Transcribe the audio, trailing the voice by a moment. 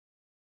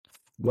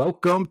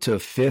Welcome to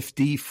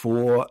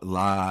 54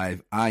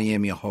 Live. I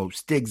am your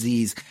host,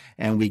 Stigsies,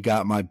 and we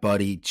got my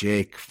buddy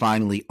Jake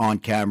finally on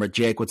camera.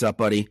 Jake, what's up,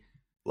 buddy?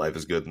 Life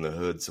is good in the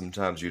hood.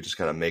 Sometimes you just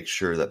got to make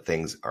sure that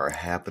things are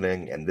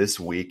happening. And this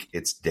week,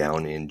 it's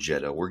down in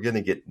Jeddah. We're going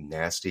to get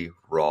nasty,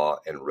 raw,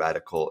 and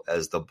radical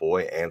as the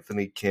boy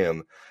Anthony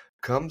Kim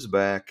comes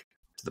back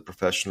to the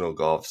professional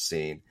golf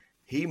scene.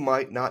 He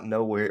might not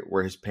know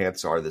where his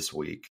pants are this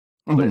week,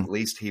 but at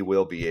least he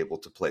will be able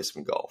to play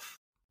some golf.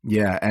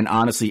 Yeah, and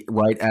honestly,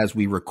 right as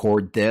we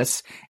record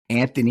this,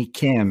 Anthony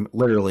Kim,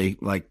 literally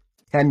like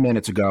 10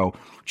 minutes ago,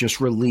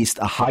 just released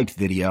a hype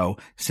video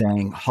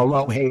saying,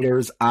 "Hello,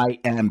 haters, I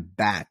am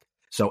back."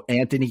 So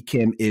Anthony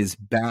Kim is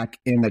back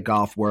in the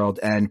golf world,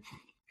 and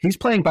he's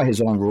playing by his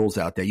own rules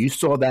out there. You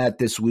saw that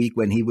this week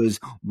when he was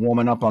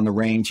warming up on the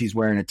range. He's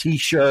wearing a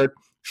T-shirt,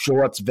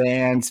 shorts,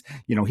 Vans.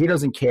 You know, he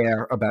doesn't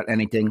care about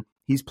anything.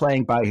 He's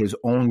playing by his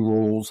own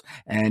rules,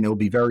 and it'll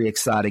be very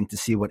exciting to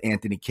see what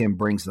Anthony Kim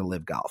brings to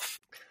LIV Golf.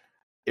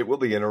 It will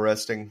be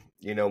interesting.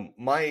 You know,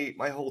 my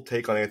whole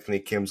take on Anthony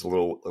Kim's a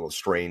little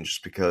strange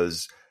just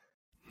because,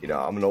 you know,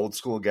 I'm an old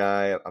school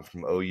guy. I'm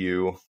from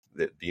OU,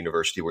 the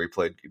university where he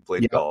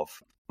played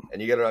golf.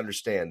 And you got to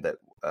understand that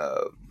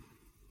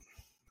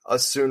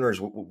us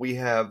Sooners, we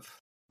have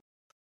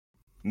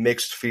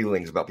mixed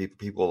feelings about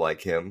people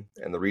like him.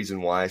 And the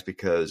reason why is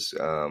because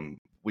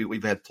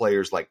we've had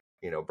players like,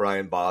 you know,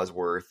 Brian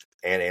Bosworth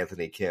and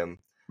Anthony Kim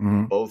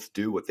both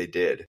do what they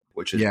did,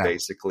 which is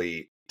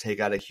basically take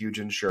out a huge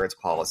insurance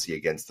policy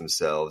against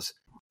themselves,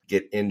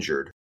 get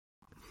injured,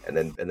 and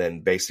then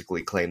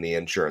basically claim the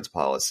insurance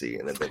policy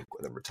and then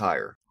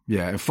retire.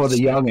 Yeah, and for the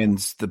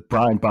youngins, the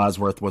Brian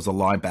Bosworth was a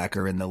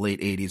linebacker in the late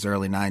 80s,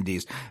 early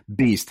 90s.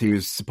 Beast. He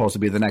was supposed to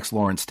be the next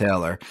Lawrence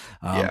Taylor,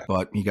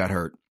 but he got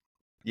hurt.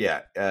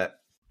 Yeah,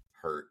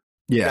 hurt.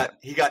 Yeah,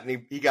 he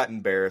got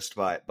embarrassed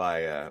by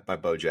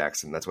Bo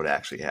Jackson. That's what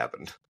actually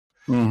happened.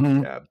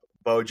 Mm-hmm. Yeah.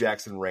 Bo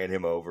Jackson ran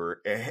him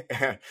over,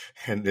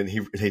 and then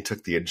he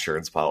took the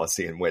insurance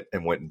policy and went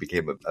and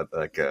became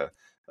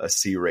a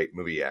C-rate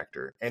movie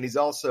actor. And he's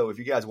also, if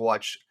you guys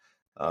watch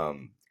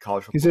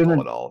college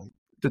football at all,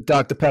 the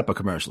Dr. Pepper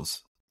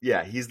commercials.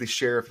 Yeah, he's the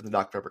sheriff in the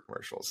Dr. Pepper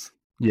commercials.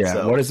 Yeah,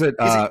 so, what is it?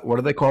 What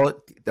do they call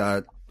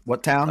it?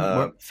 What town?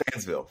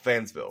 Fansville.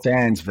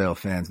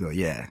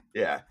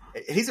 Yeah.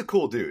 He's a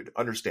cool dude.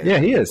 Understand? Yeah,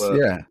 he is.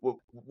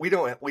 We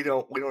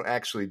don't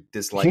actually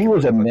dislike. He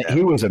was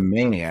a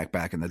maniac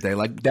back in the day.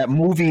 Like that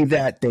movie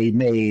that they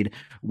made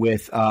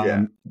with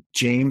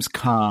James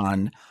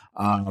Caan,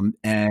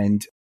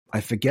 and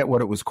I forget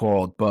what it was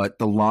called, but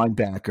the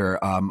linebacker,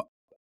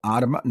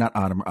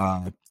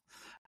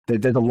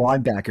 there's a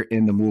linebacker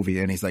in the movie,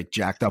 and he's like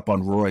jacked up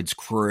on roids,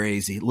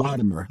 crazy.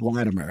 Latimer,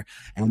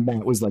 and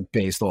that was like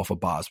based off of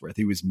Bosworth.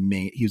 He was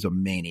a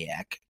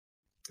maniac.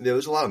 Yeah,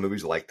 there's a lot of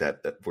movies like that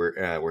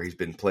where he's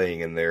been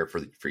playing in there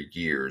for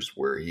years,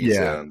 where he's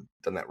done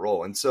that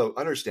role. And so,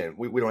 understand,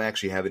 we don't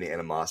actually have any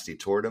animosity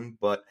toward him,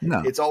 but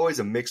it's always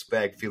a mixed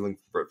bag feeling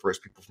for us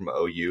people from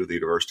OU, the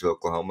University of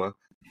Oklahoma,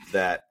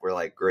 that we're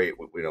like, great,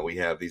 we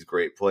have these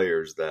great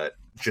players that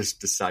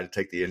just decide to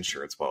take the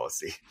insurance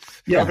policy.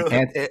 Yeah,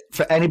 and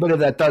for anybody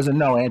that doesn't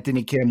know,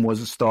 Anthony Kim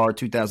was a star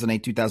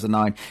 2008,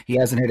 2009. He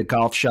hasn't hit a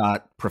golf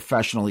shot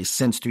professionally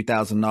since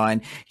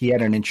 2009. He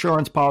had an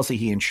insurance policy.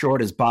 He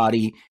insured his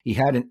body. He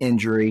had an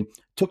injury,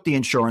 took the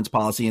insurance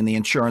policy, and the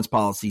insurance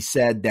policy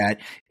said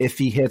that if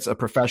he hits a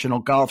professional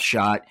golf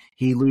shot,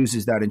 he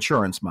loses that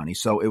insurance money.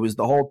 So it was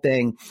the whole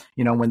thing,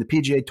 you know, when the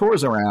PGA Tour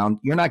is around,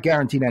 you're not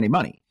guaranteed any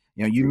money.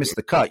 You know, you miss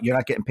the cut, you're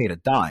not getting paid a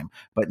dime.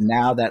 But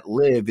now that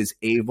LIV is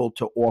able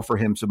to offer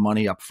him some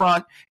money up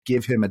front,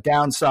 give him a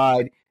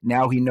downside,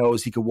 now he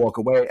knows he could walk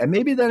away. And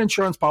maybe that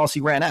insurance policy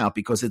ran out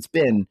because it's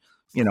been,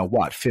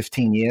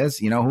 15 years?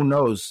 Who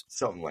knows?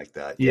 Something like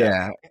that.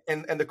 Yeah.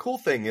 And the cool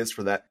thing is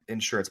for that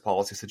insurance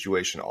policy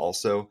situation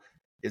also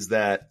is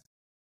that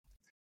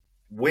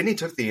when he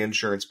took the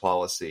insurance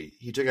policy,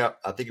 he took out,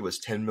 I think it was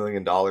 $10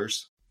 million. $10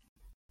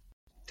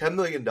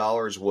 million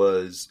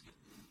was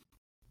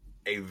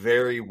a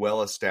very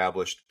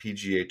well-established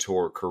PGA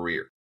Tour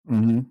career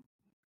at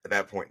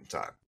that point in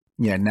time.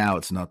 Yeah, now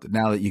it's not.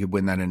 Now that you could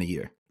win that in a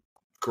year.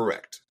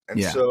 Correct.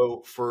 And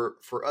so for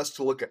us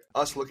to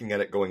looking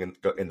at it going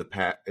in the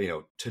past,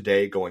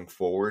 today going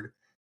forward,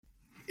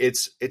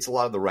 it's a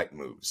lot of the right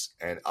moves.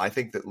 And I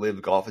think that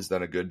LIV Golf has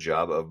done a good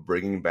job of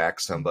bringing back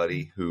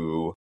somebody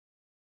who,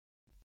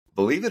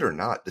 believe it or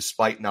not,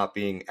 despite not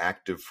being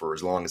active for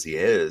as long as he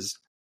is,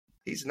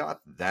 he's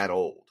not that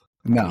old.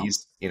 No,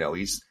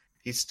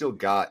 he's still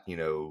got,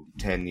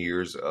 10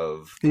 years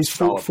of. He's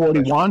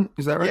 41.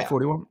 Is that right? Yeah.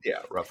 41.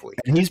 Yeah, roughly.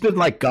 And he's been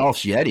like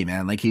golf's Yeti,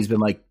 man. Like he's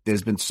been like,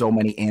 there's been so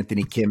many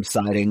Anthony Kim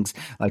sightings.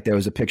 Like there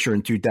was a picture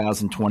in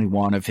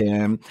 2021 of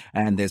him,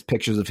 and there's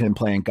pictures of him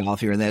playing golf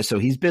here and there. So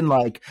he's been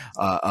like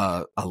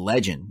a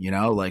legend,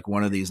 like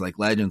one of these like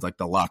legends, like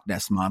the Loch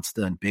Ness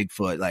Monster and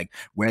Bigfoot. Like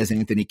where's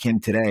Anthony Kim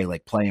today?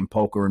 Like playing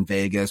poker in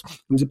Vegas.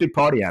 He was a big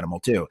party animal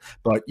too.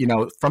 But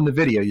from the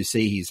video, you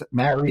see he's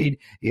married.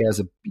 He has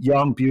a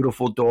young,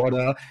 beautiful daughter.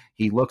 Florida.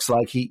 He looks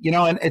like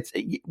and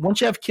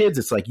once you have kids,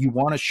 it's like you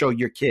want to show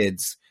your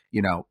kids,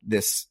 you want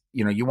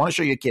to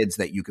show your kids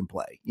that you can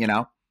play,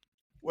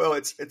 Well,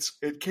 it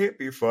can't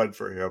be fun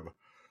for him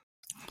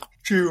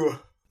to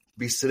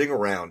be sitting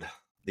around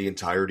the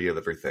entirety of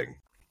everything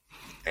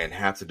and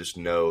have to just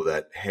know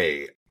that,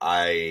 hey,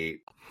 I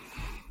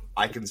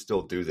can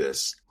still do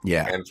this.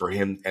 Yeah. And for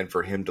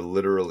him to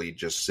literally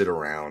just sit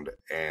around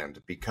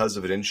and, because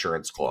of an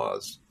insurance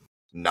clause,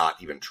 not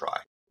even try.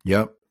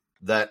 Yep.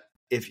 That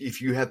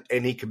if you have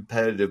any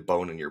competitive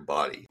bone in your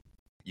body,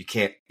 you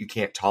can't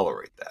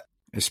tolerate that.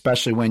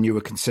 Especially when you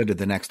were considered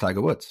the next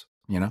Tiger Woods.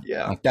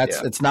 Yeah. Like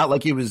it's not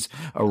like he was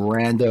a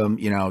random,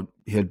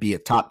 he'd be a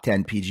top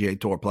 10 PGA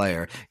Tour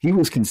player. He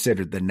was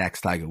considered the next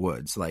Tiger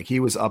Woods. Like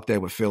he was up there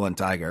with Phil and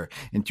Tiger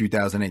in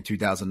 2008,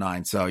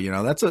 2009. So,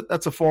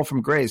 that's a fall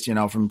from grace,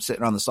 from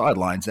sitting on the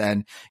sidelines.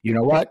 And you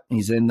know what?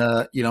 He's in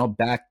the,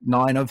 back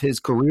 9 of his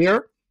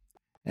career.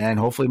 And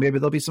hopefully maybe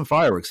there'll be some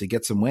fireworks. He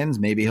gets some wins.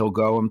 Maybe he'll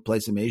go and play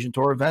some Asian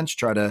Tour events,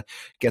 try to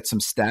get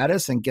some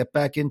status and get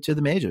back into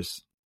the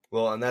majors.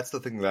 Well, and that's the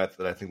thing that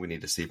I think we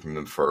need to see from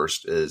him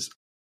first is,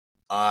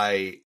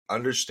 I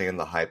understand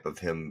the hype of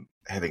him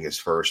having his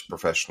first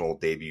professional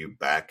debut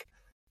back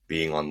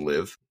being on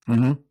LIV.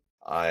 Mm-hmm.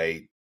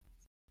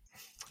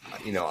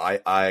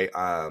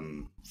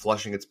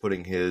 Flushing, it's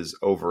putting his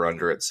over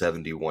under at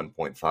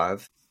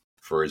 71.5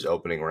 for his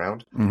opening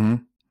round. Mm-hmm.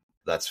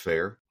 That's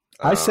fair.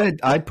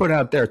 I put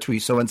out there a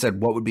tweet. Someone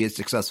said, what would be a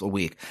successful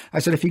week? I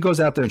said, if he goes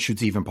out there and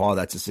shoots even par,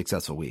 that's a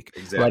successful week.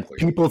 Exactly. Like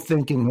people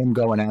thinking him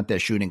going out there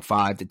shooting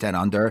 5 to 10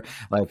 under,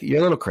 like you're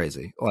a little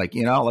crazy. Like,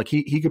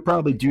 he could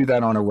probably do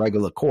that on a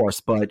regular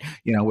course, but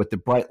with the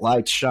bright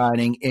lights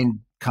shining in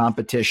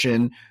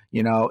competition,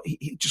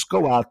 he just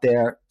go out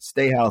there,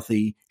 stay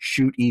healthy,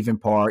 shoot even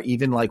par,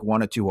 even like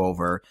 1 or 2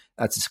 over.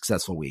 That's a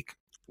successful week.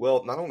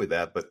 Well, not only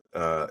that, but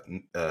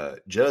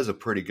Jeddah is a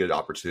pretty good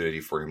opportunity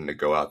for him to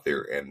go out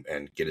there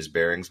and get his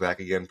bearings back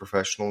again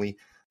professionally.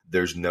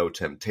 There's no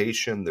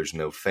temptation. There's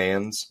no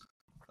fans.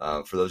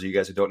 For those of you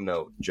guys who don't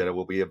know, Jeddah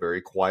will be a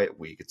very quiet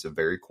week. It's a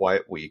very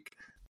quiet week.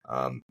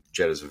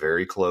 Jeddah is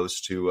very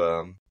close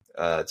to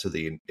it's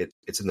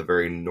in the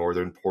very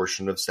northern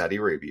portion of Saudi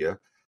Arabia.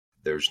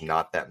 There's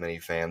not that many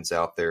fans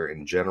out there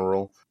in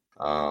general.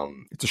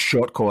 It's a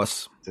short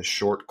course.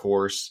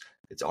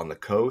 It's on the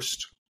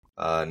coast.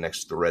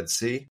 Next to the Red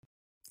Sea.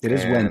 It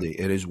is windy.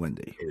 It is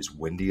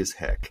windy as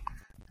heck.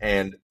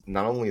 And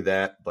not only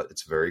that, but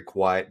it's very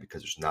quiet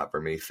because there's not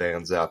very many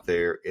fans out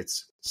there.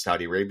 It's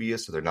Saudi Arabia,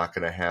 so they're not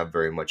going to have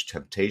very much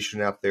temptation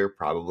out there,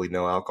 probably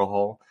no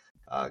alcohol.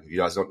 If you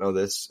guys don't know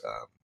this,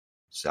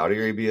 Saudi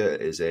Arabia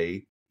is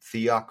a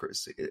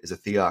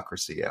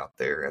theocracy out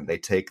there, and they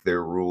take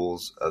their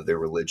rules of their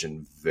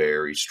religion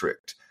very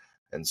strict.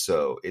 And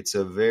so it's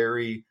a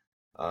very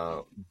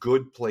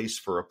good place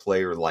for a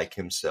player like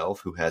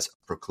himself who has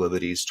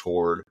proclivities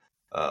toward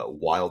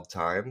wild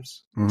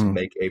times to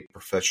make a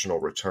professional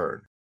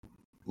return.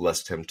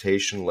 Less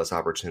temptation, less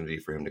opportunity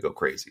for him to go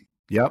crazy.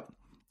 Yep.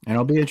 And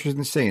it'll be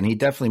interesting to see. And he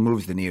definitely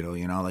moves the needle,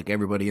 like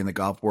everybody in the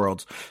golf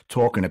world's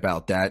talking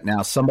about that.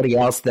 Now, somebody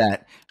else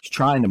that's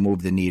trying to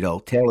move the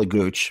needle, Talor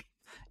Gooch,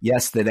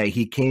 yesterday,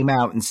 he came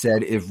out and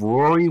said if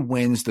Rory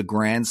wins the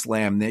Grand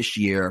Slam this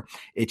year,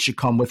 it should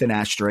come with an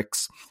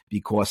asterisk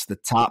because the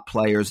top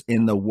players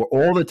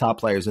all the top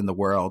players in the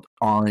world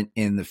aren't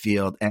in the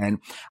field. And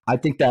I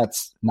think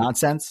that's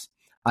nonsense.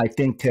 I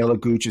think Talor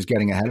Gooch is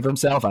getting ahead of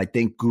himself. I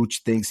think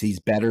Gooch thinks he's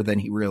better than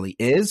he really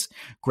is.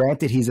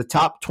 Granted, he's a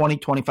top 20,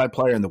 25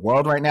 player in the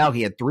world right now.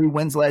 He had 3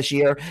 wins last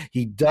year.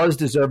 He does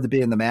deserve to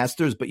be in the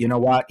Masters, but you know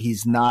what?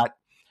 He's not.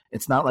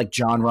 It's not like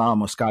Jon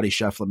Rahm or Scotty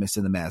Scheffler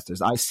missing the Masters.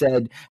 I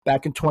said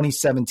back in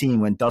 2017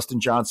 when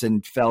Dustin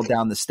Johnson fell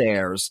down the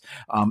stairs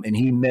and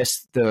he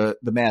missed the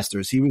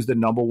Masters, he was the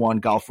number 1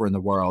 golfer in the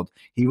world.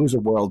 He was a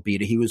world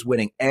beater. He was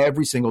winning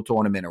every single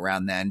tournament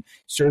around then.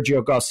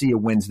 Sergio Garcia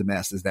wins the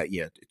Masters that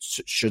year.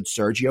 Should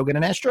Sergio get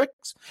an asterisk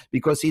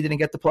because he didn't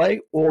get to play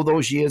all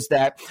those years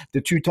that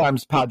the 2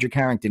 times Padraig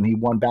Harrington, he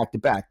won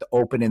back-to-back, the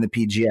Open and the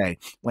PGA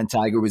when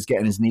Tiger was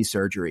getting his knee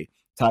surgery.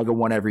 Tiger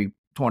won every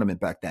tournament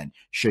back then.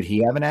 Should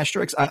he have an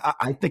asterisk?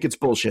 I think it's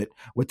bullshit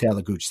what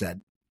Talor Gooch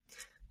said.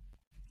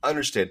 I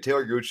understand.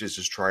 Talor Gooch is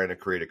just trying to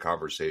create a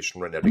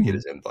conversation right now to get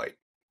his invite.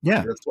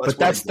 Yeah, but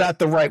that's not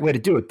the right way to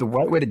do it. The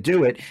right way to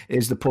do it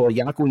is to pull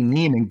Joaquin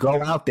Niemann,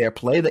 go out there,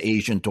 play the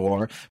Asian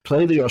Tour,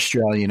 play the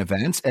Australian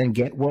events, and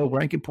get world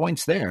ranking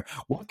points there.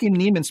 Joaquin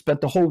Niemann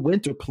spent the whole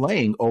winter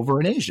playing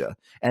over in Asia,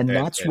 and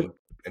that's what.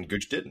 And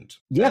Gooch didn't.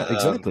 Yeah,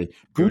 exactly.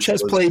 Gooch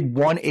has played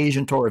 1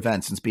 Asian Tour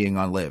event since being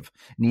on LIV.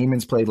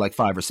 Neiman's played like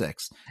 5 or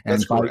 6.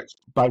 And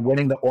by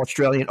winning the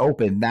Australian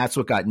Open, that's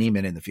what got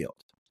Niemann in the field.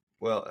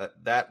 Well,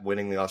 that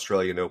winning the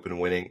Australian Open,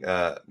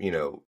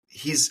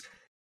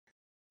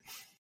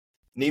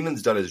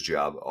 Niemann's done his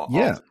job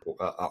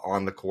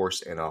on the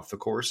course and off the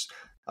course.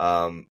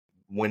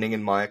 Winning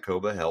in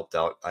Mayakoba helped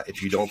out.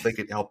 If you don't think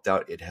it helped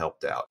out, it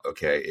helped out.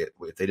 Okay,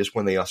 if they just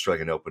won the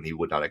Australian Open, he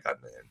would not have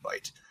gotten an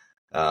invite.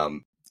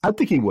 I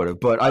think he would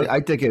have, but I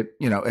think it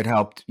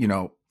helped,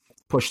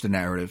 push the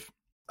narrative.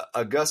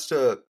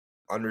 Augusta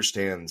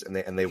understands and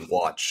they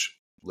watch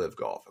LIV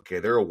Golf. Okay,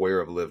 they're aware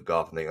of LIV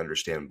Golf and they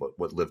understand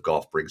what LIV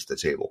Golf brings to the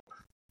table.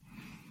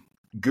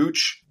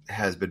 Gooch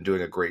has been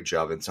doing a great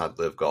job inside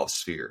LIV Golf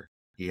sphere.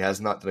 He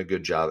has not done a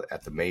good job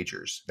at the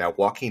majors. Now,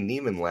 Joaquin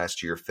Niemann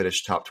last year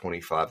finished top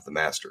 25 at the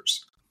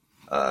Masters.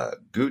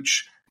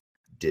 Gooch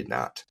did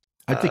not.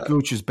 I think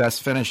Gooch's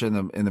best finish in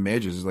the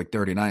majors is like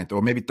 39th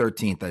or maybe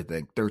 13th. I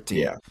think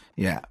 13th.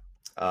 Yeah.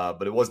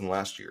 But it wasn't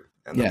last year.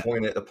 And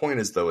the point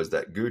is though, is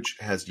that Gooch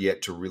has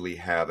yet to really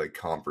have a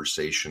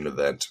conversation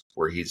event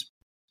where he's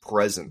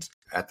present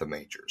at the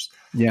majors.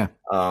 Yeah.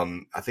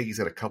 I think he's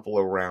had a couple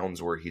of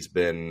rounds where he's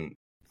been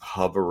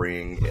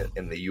hovering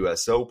in the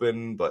U.S.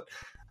 Open, but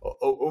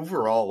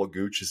overall,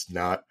 Gooch is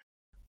not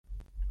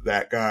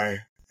that guy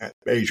at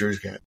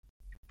majors yet.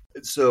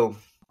 So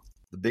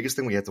the biggest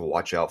thing we have to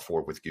watch out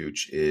for with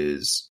Gooch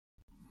is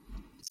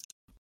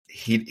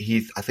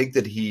I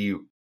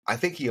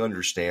think he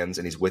understands,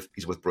 and he's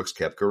with Brooks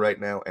Koepka right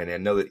now, and I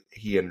know that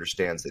he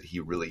understands that he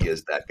really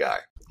is that guy.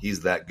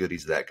 He's that good.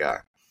 He's that guy.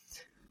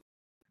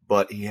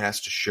 But he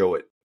has to show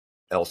it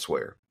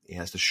elsewhere. He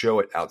has to show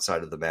it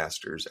outside of the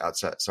Masters,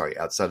 outside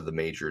of the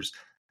majors,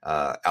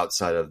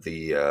 outside of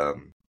the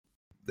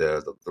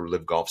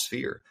LIV Golf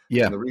sphere.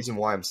 Yeah. And the reason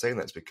why I'm saying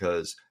that is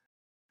because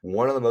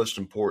one of the most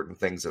important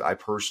things that I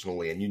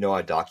personally, and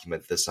I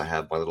document this, I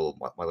have my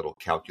little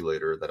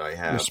calculator that I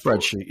have. Your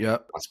spreadsheet, yeah.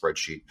 My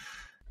spreadsheet.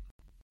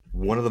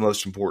 One of the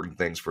most important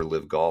things for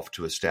LIV Golf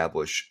to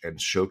establish and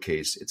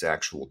showcase its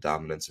actual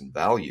dominance and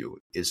value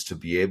is to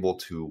be able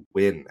to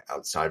win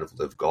outside of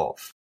LIV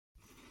Golf.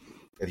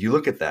 If you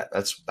look at that,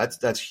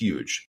 that's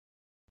huge.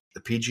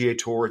 The PGA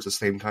Tour is the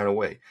same kind of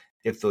way.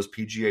 If those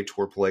PGA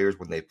Tour players,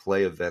 when they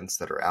play events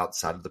that are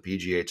outside of the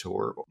PGA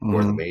Tour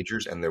or the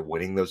majors, and they're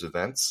winning those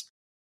events,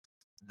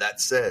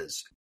 that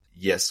says,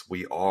 yes,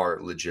 we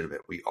are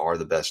legitimate. We are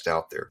the best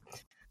out there.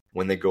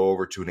 When they go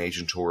over to an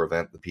Asian Tour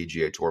event, the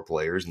PGA Tour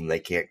players, and they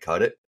can't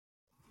cut it,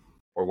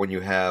 or when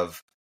you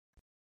have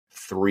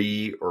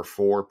 3 or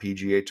 4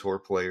 PGA Tour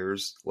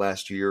players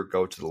last year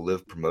go to the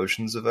LIV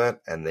Promotions event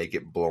and they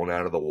get blown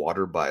out of the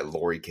water by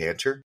Laurie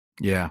Cantor.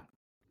 Yeah.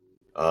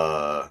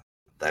 That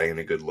ain't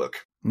a good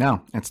look.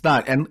 No, it's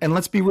not. And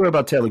let's be real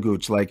about Talor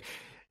Gooch. Like,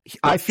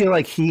 I feel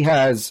like he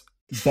has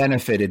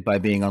benefited by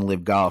being on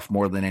LIV Golf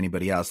more than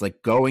anybody else.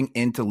 Like, going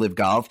into LIV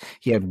Golf,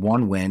 he had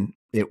one win.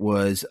 It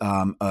was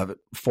a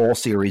fall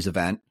series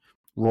event.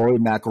 Rory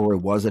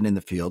McIlroy wasn't in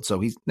the field,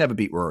 so he's never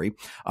beat Rory.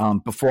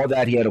 Before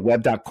that, he had a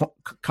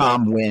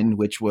web.com win,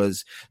 which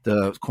was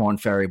the Corn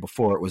Ferry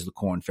before it was the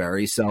Corn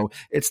Ferry. So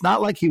it's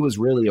not like he was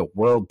really a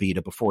world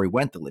beater before he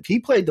went to LIV. He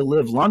played the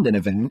LIV London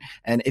event,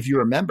 and if you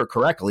remember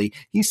correctly,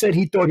 he said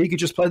he thought he could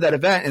just play that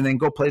event and then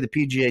go play the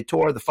PGA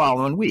Tour the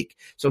following week.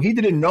 So he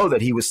didn't know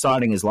that he was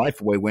signing his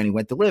life away when he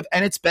went to LIV,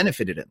 and it's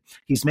benefited him.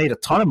 He's made a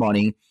ton of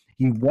money.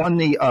 He won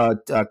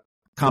the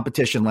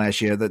competition last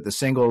year, the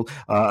single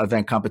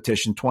event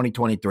competition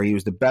 2023. He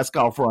was the best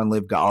golfer on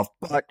LIV Golf,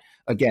 but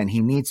again,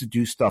 he needs to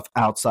do stuff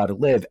outside of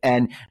LIV.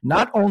 And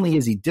not only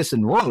is he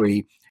dissing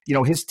Rory,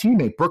 his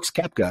teammate Brooks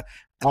Koepka,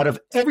 out of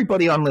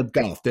everybody on LIV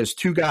Golf, there's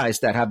 2 guys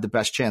that have the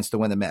best chance to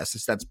win the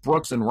Masters. That's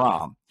Brooks and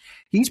Rahm.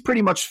 He's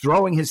pretty much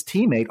throwing his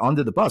teammate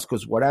under the bus,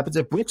 because what happens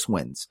if Brooks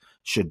wins?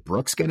 Should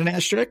Brooks get an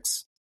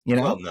asterisk?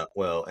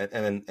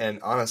 And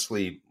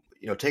honestly,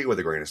 take it with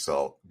a grain of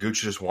salt.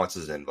 Gooch just wants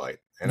his invite.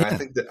 And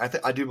yeah.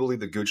 I do believe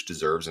that Gooch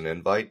deserves an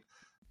invite.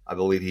 I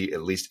believe he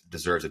at least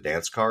deserves a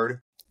dance card.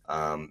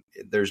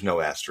 There's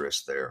no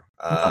asterisk there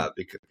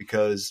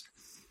because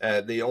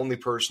the only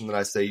person that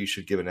I say you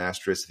should give an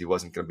asterisk if he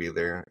wasn't going to be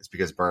there is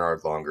because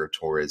Bernhard Langer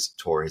tore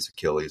his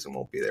Achilles and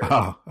won't be there.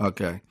 Oh,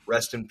 okay.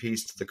 Rest in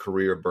peace to the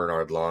career of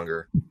Bernhard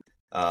Langer.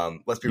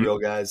 Let's be real,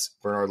 guys.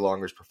 Bernhard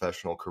Langer's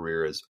professional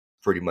career is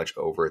pretty much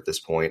over at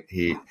this point.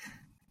 He,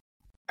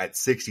 at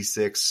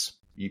 66,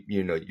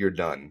 you're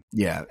done.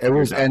 Yeah, it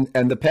was, and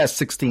the past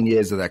 16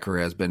 years of that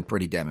career has been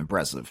pretty damn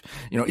impressive.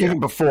 Even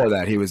before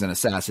that, he was an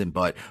assassin,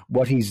 but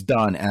what he's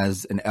done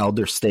as an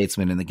elder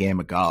statesman in the game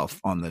of golf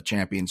on the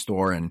Champions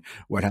Tour and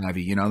what have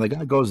you, the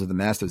guy goes to the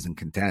Masters and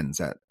contends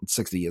at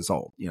 60 years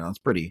old. It's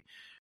pretty.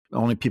 The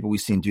only people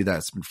we've seen do that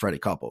has been Freddie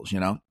Couples.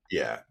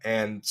 Yeah,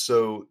 and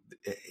so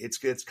it's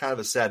kind of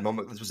a sad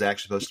moment. This was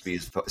actually supposed to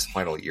be his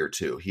final year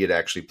too. He had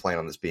actually planned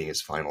on this being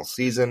his final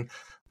season.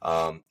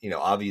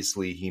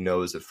 Obviously he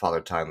knows that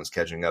Father Time was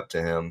catching up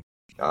to him.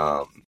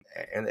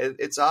 And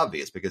it's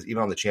obvious because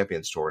even on the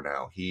Champions Tour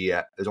now,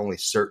 there's only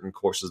certain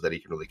courses that he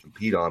can really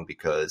compete on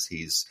because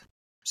he's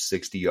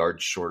 60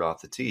 yards short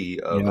off the tee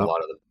of a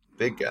lot of the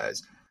big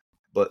guys.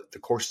 But the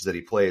courses that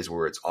he plays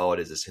where it's all it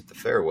is hit the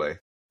fairway,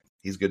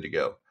 he's good to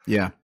go.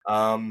 Yeah.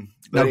 Now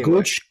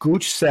anyway.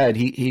 Gooch said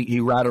he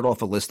rattled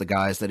off a list of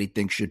guys that he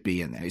thinks should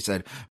be in there. He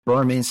said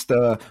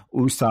Burmeister,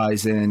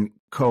 Oosthuizen,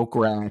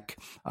 Kokrak,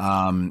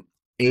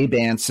 Abe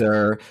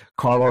Answer,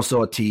 Carlos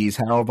Ortiz,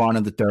 Harold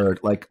Varner III.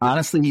 Like,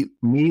 honestly,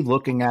 me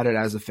looking at it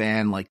as a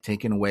fan, like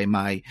taking away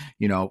my,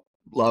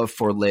 love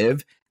for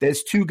LIV,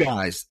 there's 2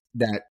 guys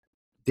that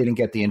didn't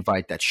get the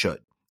invite that should.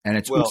 And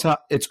I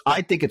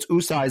think it's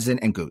Oosthuizen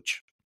and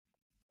Gooch.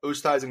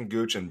 Oosthuizen,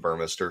 Gooch, and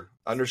Burmester.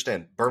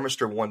 Understand,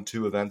 Burmester won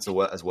 2 events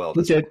as well.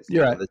 He did.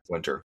 You're right. This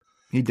winter.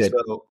 He did.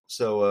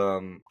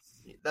 So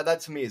that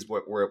to me is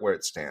where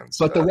it stands.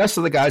 But the rest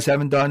of the guys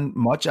haven't done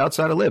much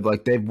outside of LIV.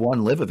 Like, they've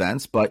won LIV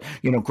events, but,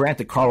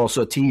 granted, Carlos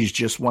Ortiz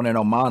just won in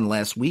Oman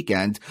last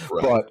weekend.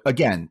 Right. But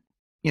again,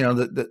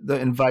 the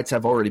invites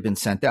have already been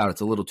sent out.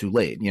 It's a little too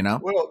late,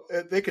 Well,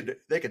 they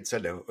could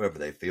send it whoever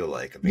they feel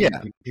like. I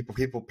mean,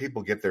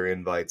 people get their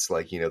invites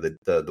like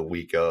the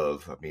week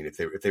of. I mean,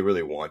 if they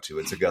really want to,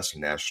 it's Augusta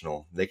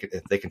National. They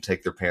can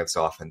take their pants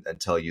off and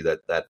tell you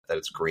that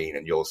it's green,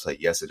 and you'll say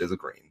yes, it is a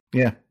green.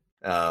 Yeah.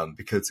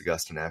 Because it's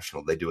Augusta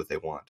National, they do what they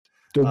want.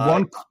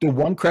 The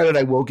one credit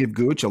I will give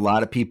Gooch, a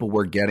lot of people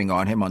were getting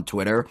on him on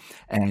Twitter,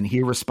 and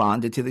he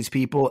responded to these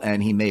people,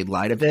 and he made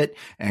light of it,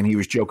 and he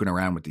was joking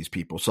around with these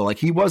people. So, like,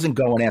 he wasn't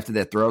going after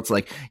their throats.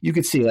 Like, you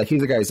could see, like,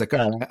 he's a guy who's like,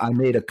 I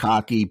made a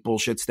cocky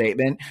bullshit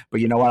statement, but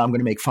you know what? I'm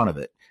going to make fun of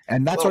it.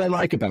 And that's what I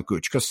like about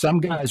Gooch, because some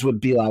guys would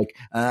be like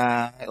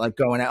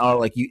going out, oh,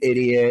 like, you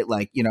idiot,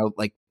 like,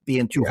 like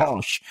being too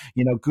harsh.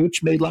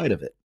 Gooch made light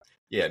of it.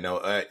 Yeah,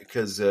 no,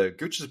 because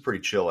Gooch is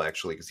pretty chill,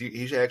 actually, because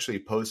he actually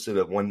posted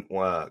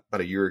about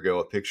a year ago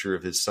a picture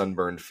of his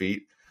sunburned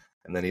feet,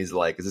 and then he's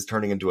like, is this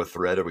turning into a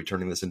thread? Are we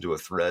turning this into a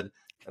thread?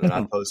 And then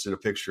I posted a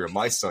picture of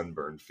my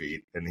sunburned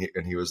feet, and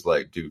he was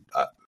like, dude,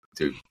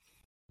 he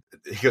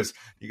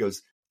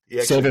goes,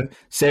 save it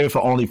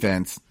for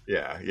OnlyFans.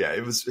 Yeah,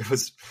 it was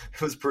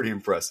pretty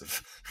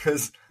impressive.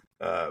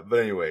 But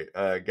anyway,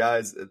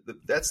 guys,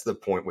 that's the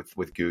point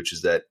with Gooch,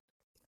 is that,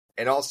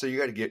 and also you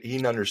got to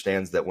he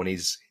understands that when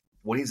he's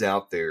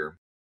out there,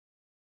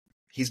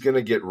 he's going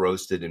to get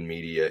roasted in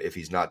media if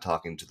he's not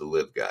talking to the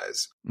LIV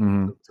guys,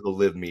 to the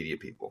LIV media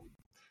people.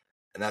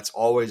 And that's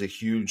always a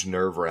huge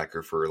nerve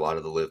wracker for a lot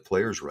of the LIV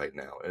players right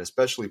now. And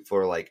especially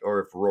for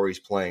or if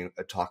Rory's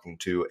talking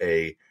to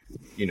a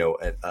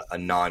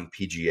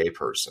non-PGA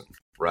person,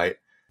 right?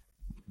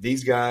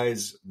 These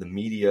guys, the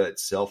media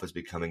itself is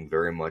becoming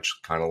very much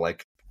kind of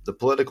like the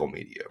political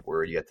media,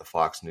 where you get the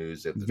Fox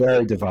News,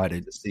 very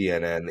divided, the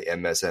CNN, the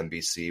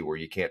MSNBC, where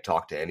you can't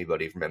talk to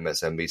anybody from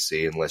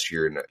MSNBC unless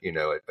you're, a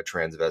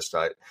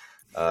transvestite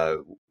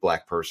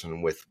black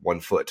person with 1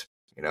 foot.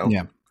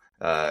 Yeah.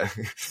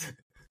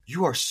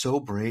 You are so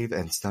brave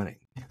and stunning.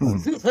 You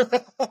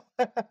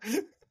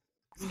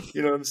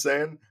know what I'm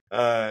saying?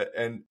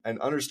 And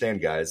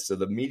understand, guys. So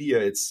the media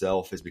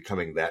itself is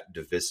becoming that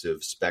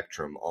divisive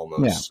spectrum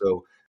almost. Yeah.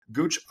 So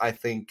Gooch, I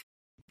think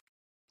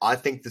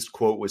this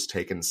quote was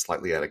taken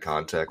slightly out of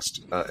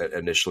context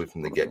initially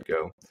from the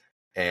get-go.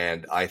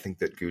 And I think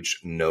that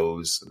Gooch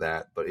knows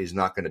that, but he's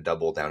not going to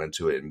double down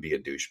into it and be a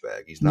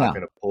douchebag. He's not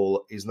going to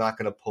pull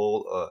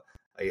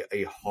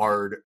a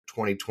hard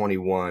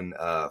 2021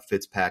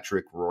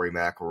 Fitzpatrick, Rory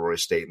McIlroy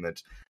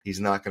statement. He's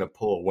not going to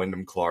pull a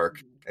Wyndham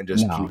Clark and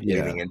just keep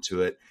leaning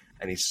into it.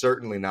 And he's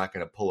certainly not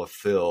going to pull a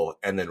Phil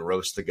and then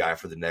roast the guy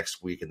for the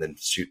next week and then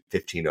shoot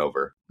 15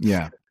 over.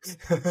 Yeah.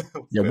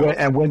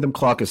 And Wyndham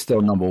Clark is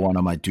still number 1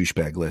 on my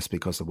douchebag list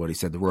because of what he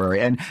said to Rory.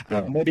 And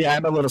maybe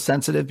I'm a little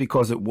sensitive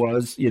because it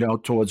was,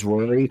 towards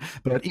Rory.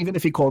 But even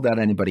if he called out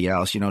anybody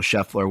else,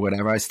 Scheffler or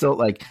whatever, I still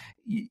like,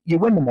 you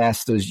win the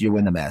Masters, you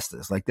win the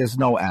Masters. Like, there's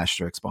no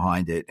asterisk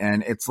behind it.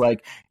 And it's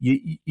like,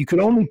 you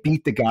could only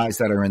beat the guys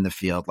that are in the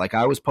field. Like,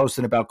 I was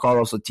posting about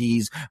Carlos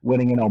Ortiz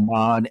winning in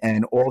Oman,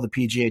 and all the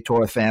PGA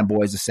Tour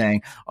fanboys are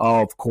saying,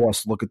 oh, of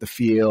course, look at the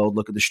field,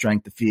 look at the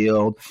strength of the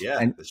field. Yeah,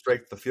 and the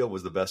strength of the field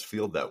was the best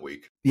field that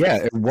week. Yeah,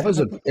 it was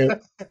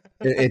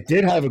it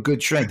did have a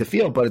good strength of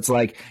field, but it's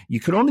like, you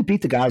could only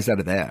beat the guys that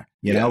are there.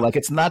 Like,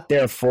 it's not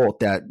their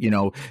fault that,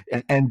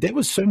 and there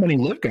was so many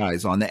LIV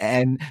guys on the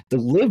end. The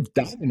LIV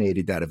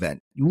dominated that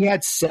event. We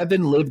had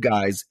 7 LIV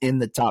guys in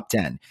the top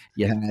 10.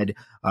 You had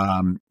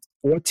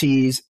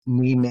Ortiz,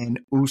 Neiman,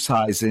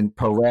 Oosthuizen,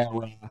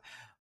 Pereira,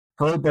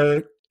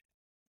 Herbert,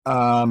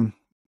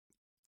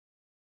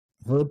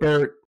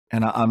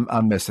 and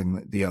I'm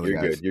missing the other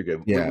guys. You're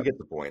good. Yeah. We get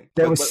the point.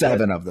 There were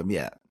 7 of them,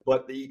 yeah.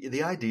 But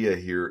the idea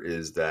here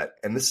is that,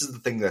 and this is the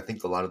thing that I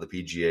think a lot of the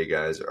PGA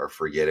guys are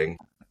forgetting.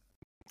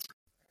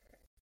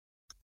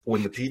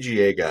 When the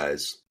PGA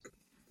guys,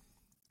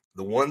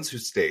 the ones who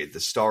stayed, the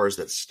stars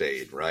that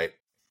stayed, right?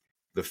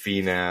 The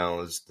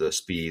Finaus, the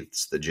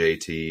Spieths, the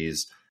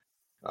JTs,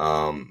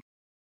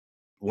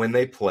 when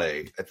they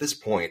play, at this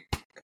point,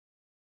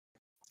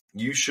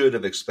 you should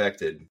have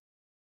expected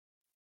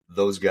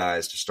those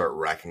guys to start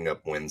racking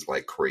up wins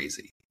like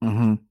crazy.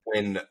 Mm-hmm.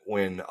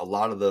 When a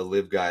lot of the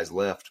LIV guys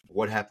left,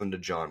 what happened to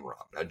Jon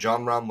Rahm? Now,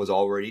 Jon Rahm was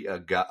already a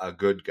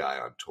good guy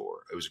on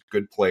tour. It was a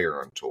good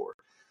player on tour.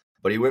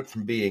 But he went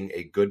from being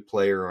a good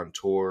player on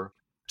tour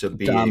to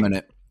being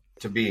dominant,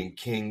 to being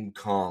King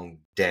Kong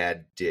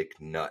dad dick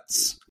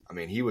nuts. I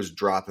mean, he was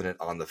dropping it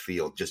on the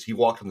field. Just he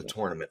walked in the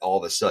tournament, all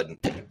of a sudden,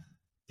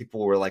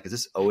 people were like, "Is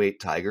this 08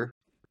 Tiger?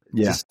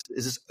 Is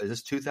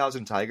this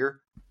 2000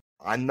 Tiger?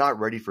 I'm not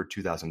ready for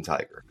 2000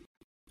 Tiger."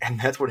 And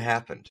that's what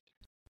happened.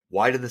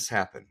 Why did this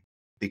happen?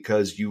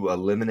 Because you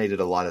eliminated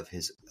a lot of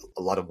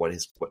what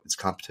his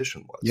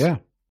competition was. Yeah.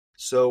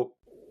 So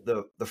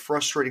the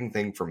frustrating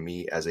thing for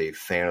me as a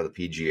fan of the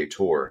PGA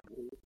Tour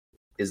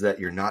is that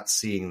you're not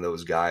seeing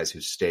those guys who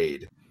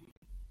stayed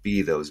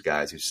be those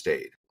guys who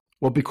stayed.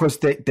 Well, because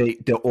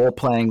they're all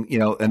playing,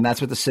 and that's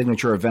what the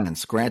signature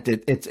events.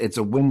 Granted, it's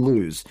a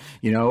win-lose.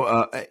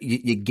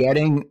 You're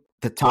getting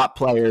the top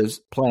players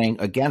playing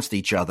against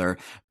each other,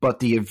 but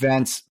the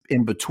events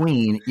in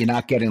between, you're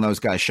not getting those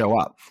guys show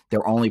up.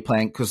 They're only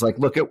playing because,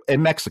 look at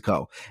in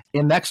Mexico.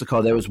 In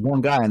Mexico, there was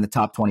one guy in the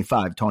top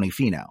 25, Tony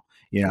Finau.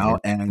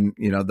 And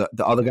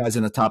the other guys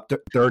in the top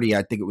 30,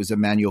 I think it was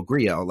Emmanuel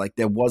Grillo.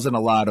 There wasn't a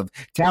lot of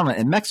talent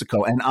in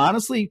Mexico. And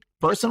honestly,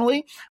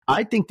 personally,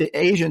 I think the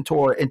Asian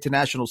Tour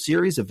International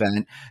Series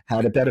event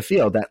had a better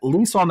field, at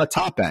least on the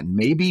top end.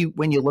 Maybe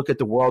when you look at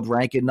the world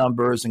ranking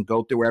numbers and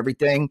go through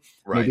everything,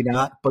 maybe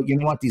not. But you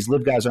know what? These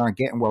LIV guys aren't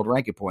getting world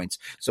ranking points,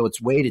 so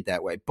it's weighted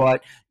that way.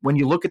 But when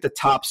you look at the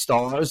top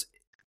stars,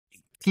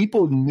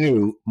 people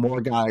knew more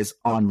guys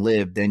on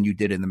LIV than you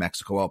did in the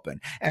Mexico Open.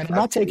 And I'm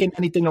not taking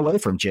anything away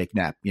from Jake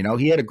Knapp.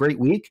 He had a great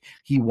week.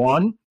 He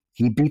won.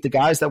 He beat the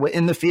guys that were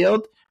in the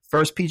field.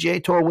 First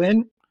PGA Tour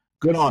win.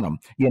 Good on him,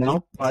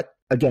 But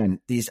again,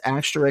 these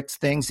asterisk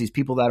things, these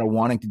people that are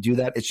wanting to do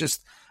that, it's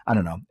just, I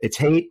don't know. It's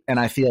hate, and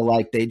I feel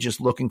like they're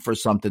just looking for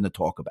something to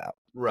talk about.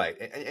 Right.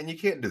 And you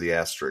can't do the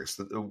asterisks.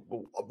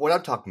 What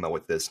I'm talking about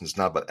with this, and it's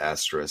not about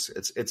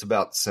asterisks, it's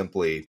about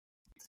simply,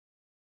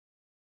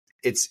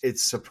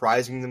 it's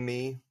surprising to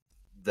me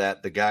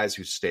that the guys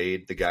who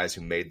stayed, the guys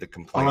who made the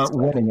complaints aren't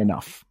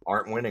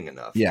winning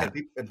enough. Yeah.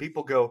 And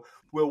people go,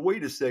 well,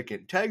 wait a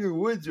second. Tiger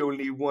Woods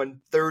only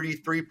won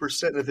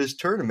 33% of his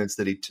tournaments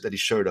that he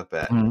showed up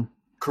at. Mm-hmm.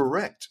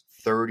 Correct.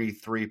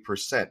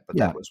 33%, but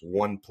that was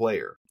one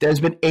player. There's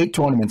been 8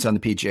 tournaments on the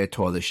PGA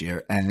Tour this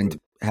year, and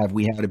have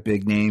we had a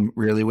big name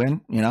really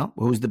win?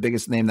 Who's the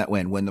biggest name that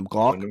win? Wyndham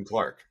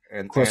Clark.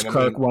 And Chris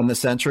Kirk won the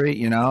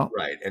Century,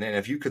 Right. And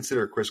if you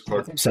consider Chris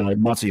Clark. Sorry,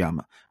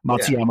 Matsuyama.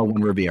 Matsuyama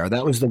won Riviera.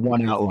 That was the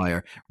one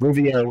outlier.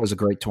 Riviera was a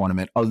great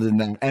tournament. Other than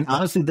that, and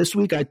honestly, this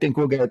week I think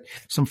we'll get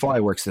some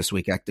fireworks this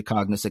week at the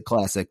Cognizant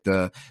Classic,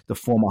 the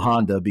former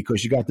Honda,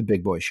 because you got the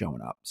big boys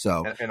showing up.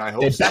 So and I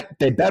hope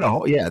they better.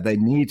 Yeah, they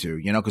need to.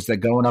 Because they're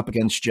going up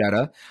against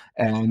Jeddah,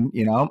 and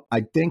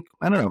I think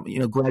I don't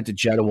know. Granted,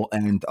 Jeddah will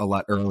end a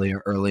lot early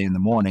in the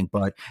morning,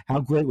 but how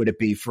great would it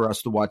be for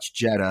us to watch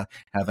Jeddah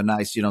have a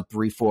nice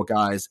 3-4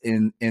 guys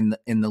in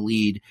the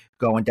lead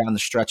going down the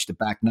stretch to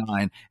back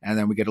 9, and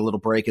then we get a little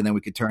break, and then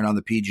we could turn on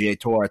the PGA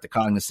Tour at the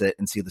Cognizant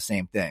and see the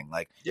same thing.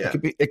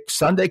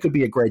 Sunday could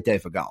be a great day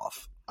for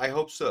golf. I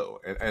hope so.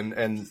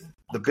 And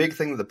the big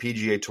thing that the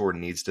PGA Tour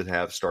needs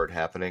to start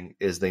happening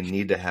is they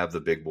need to have the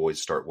big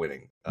boys start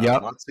winning.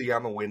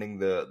 Matsuyama winning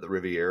the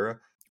Riviera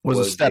was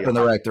a step in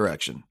the right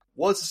direction.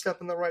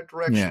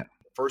 Yeah.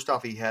 First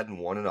off, he hadn't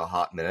won in a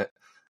hot minute,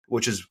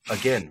 which is,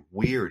 again,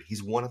 weird.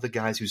 He's one of the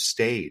guys who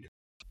stayed.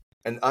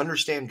 And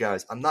understand,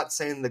 guys, I'm not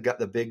saying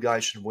the big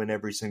guys should win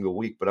every single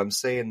week, but I'm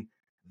saying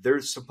they're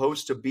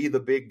supposed to be the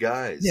big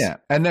guys. Yeah,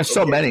 and there's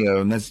so many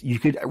of them. You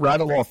could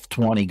rattle off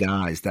 20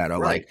 guys that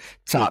are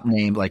top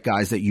name,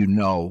 guys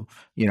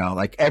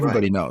that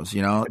everybody knows.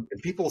 And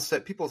people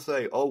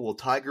say, oh, well,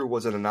 Tiger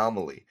was an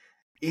anomaly.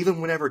 Even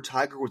whenever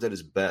Tiger was at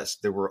his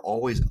best, there were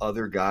always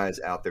other guys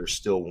out there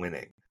still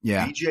winning.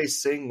 Yeah. Vijay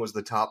Singh was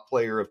the top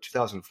player of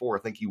 2004.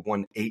 I think he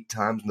won 8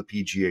 times on the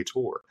PGA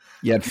Tour.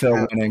 You had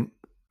Phil winning.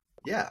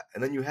 Yeah,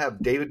 and then you have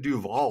David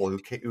Duval,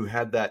 who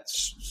had that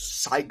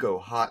psycho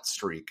hot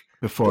streak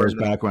before his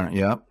back went.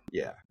 Yeah,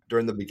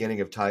 during the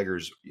beginning of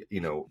Tiger's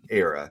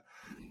era.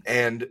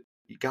 And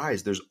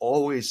guys, there's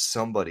always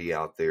somebody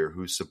out there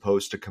who's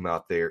supposed to come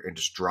out there and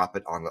just drop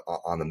it on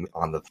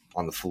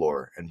the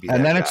floor and be.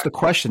 And then it's the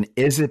question: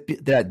 is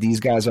it that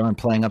these guys aren't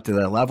playing up to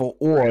that level,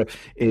 or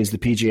is the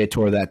PGA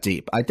Tour that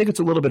deep? I think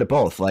it's a little bit of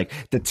both.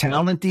 The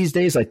talent these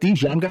days,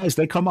 these young guys,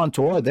 they come on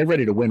tour, they're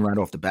ready to win right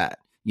off the bat.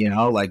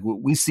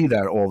 We see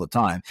that all the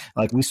time.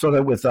 We saw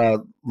that with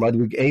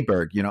Ludwig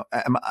Aberg.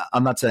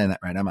 I'm not saying that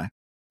right, am I?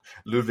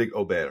 Ludwig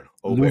Aberg.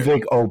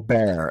 Ludwig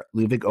Aberg.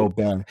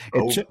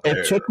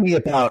 It took me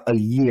about a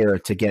year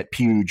to get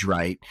Puge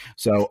right.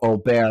 So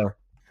Aberg,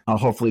 I'll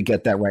hopefully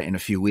get that right in a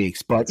few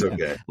weeks. But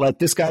okay.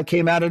 This guy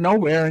came out of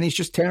nowhere and he's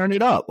just tearing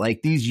it up.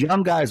 These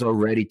young guys are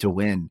ready to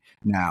win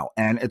now.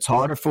 And it's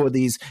harder for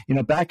these,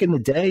 back in the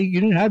day, you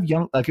didn't have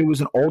young, it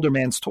was an older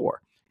man's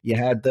tour. You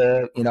had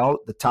the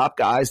top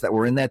guys that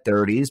were in their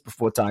 30s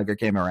before Tiger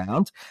came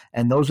around,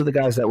 and those are the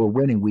guys that were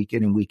winning week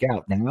in and week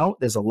out. Now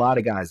there's a lot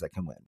of guys that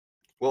can win.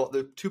 Well,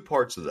 there are 2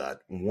 parts of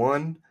that.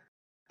 One,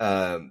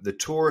 the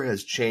tour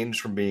has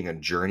changed from being a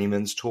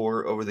journeyman's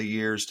tour over the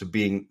years to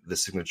being the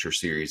signature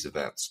series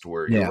events, to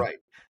where you're right.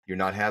 You're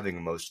not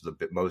having most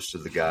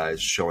of the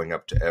guys showing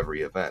up to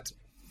every event,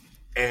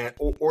 and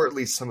or at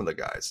least some of the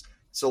guys.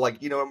 So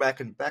back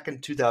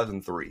in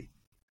 2003,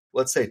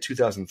 let's say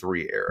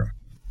 2003 era.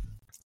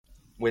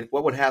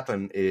 What would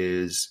happen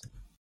is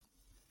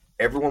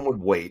everyone would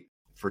wait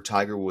for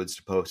Tiger Woods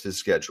to post his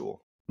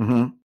schedule,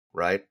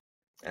 right?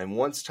 And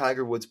once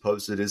Tiger Woods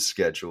posted his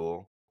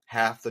schedule,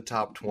 half the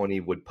top 20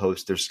 would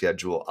post their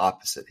schedule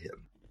opposite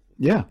him.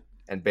 Yeah.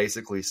 And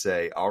basically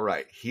say, all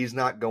right, he's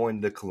not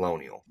going to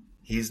Colonial.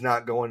 He's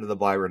not going to the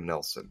Byron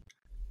Nelson.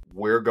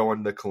 we're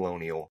going to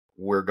Colonial,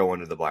 we're going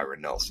to the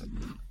Byron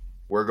Nelson,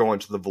 we're going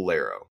to the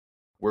Valero,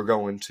 we're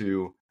going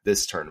to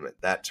this tournament,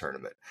 that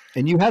tournament.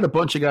 And you had a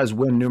bunch of guys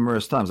win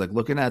numerous times. Like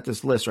looking at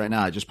this list right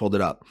now, I just pulled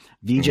it up.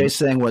 Vijay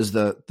Singh was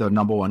the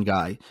number one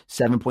guy,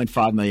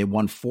 7.5 million,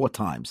 won 4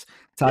 times.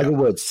 Tiger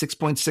Woods,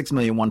 6.6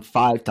 million, won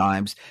 5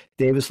 times.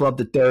 Davis Love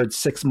III,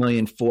 6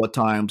 million, 4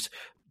 times.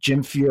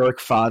 Jim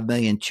Furyk, 5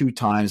 million, 2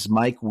 times.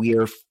 Mike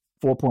Weir,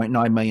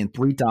 4.9 million,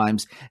 3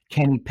 times.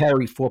 Kenny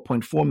Perry,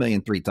 4.4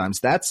 million, 3 times.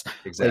 That's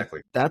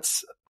exactly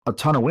that's a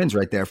ton of wins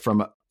right there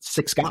from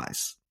 6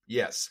 guys.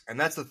 Yes, and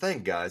that's the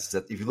thing, guys, is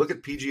that if you look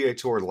at PGA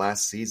Tour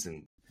last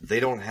season, they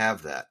don't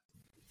have that.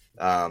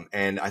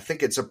 And I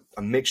think it's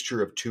a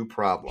mixture of 2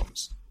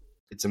 problems.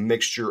 It's a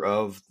mixture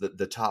of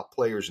the top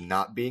players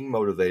not being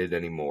motivated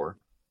anymore.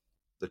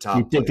 The top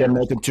You think they're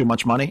making too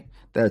much money?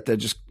 That they're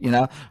just,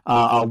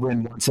 I'll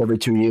win once every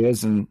 2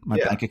 years and my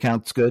bank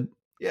account's good?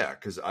 Yeah,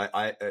 because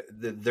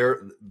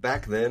they're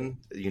back then,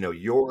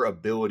 your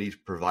ability to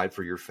provide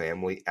for your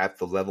family at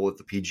the level that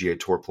the PGA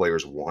Tour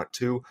players want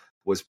to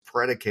was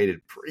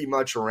predicated pretty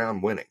much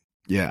around winning.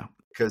 Yeah.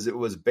 Because it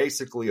was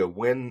basically a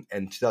win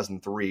in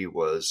 2003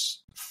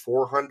 was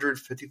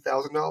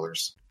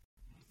 $450,000,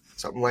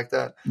 something like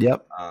that.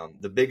 Yep.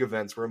 The big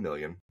events were $1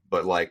 million,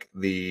 but like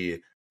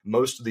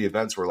most of the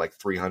events were like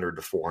 300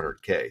 to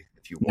 400K.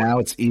 If you now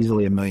it's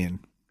easily $1 million.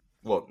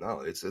 Well,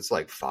 no, it's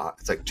like 5.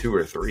 It's like 2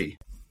 or 3.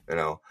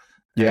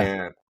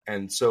 Yeah.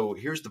 And so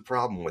here's the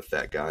problem with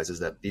that, guys, is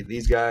that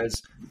these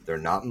guys, they're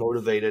not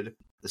motivated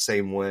the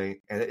same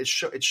way, and it's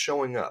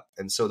showing up.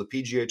 And so the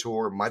PGA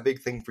Tour, my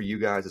big thing for you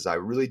guys is I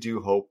really do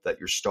hope that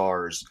your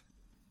stars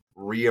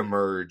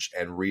reemerge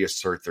and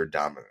reassert their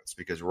dominance,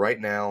 because right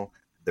now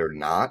they're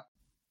not.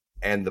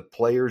 And the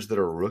players that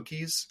are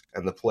rookies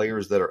and the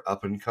players that are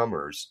up and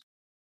comers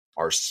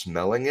are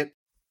smelling it.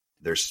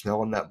 They're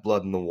smelling that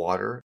blood in the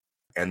water,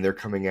 and they're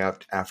coming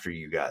out after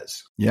you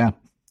guys. Yeah.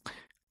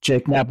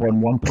 Jake Knapp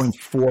won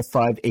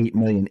 1.458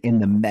 million in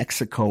the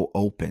Mexico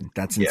Open.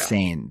 That's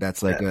insane.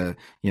 That's like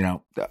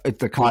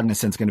the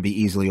cognizant's going to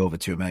be easily over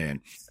 2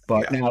 million.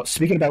 But now,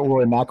 speaking about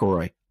Rory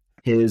McIlroy,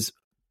 his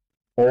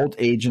old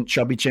agent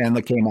Chubby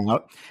Chandler came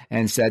out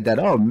and said that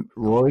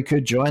Rory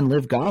could join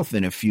LIV Golf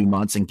in a few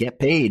months and get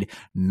paid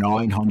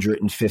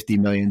 $950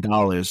 million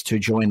to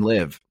join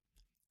LIV.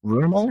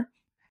 Rumor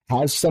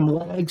has some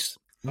legs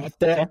out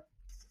there.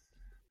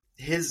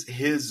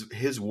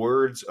 His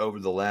words over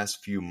the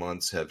last few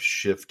months have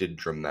shifted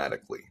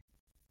dramatically.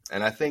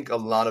 And I think a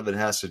lot of it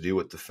has to do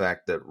with the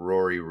fact that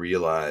Rory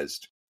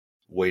realized,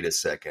 wait a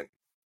second,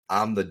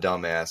 I'm the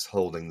dumbass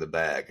holding the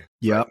bag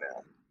right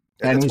now.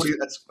 And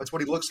that's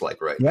what he looks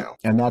like right now.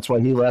 And that's why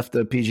he left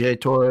the PGA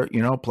Tour,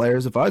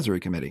 Players Advisory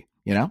Committee,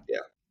 Yeah.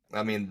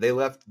 I mean,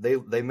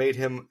 they made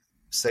him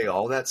say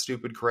all that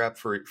stupid crap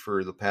for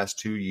the past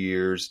 2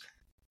 years.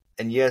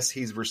 And yes,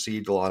 he's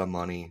received a lot of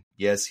money.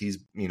 Yes, he's,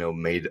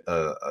 made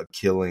a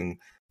killing.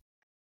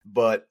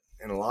 But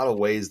in a lot of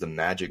ways, the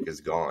magic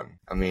is gone.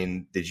 I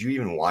mean, did you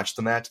even watch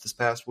the match this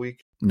past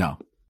week? No,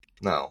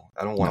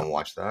 I don't want to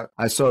watch that.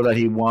 I saw that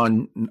he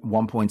won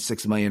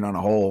 1.6 million on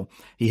a hole.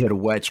 He hit a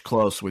wedge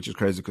close, which is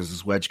crazy because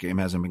his wedge game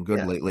hasn't been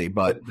good lately.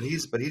 But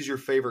he's your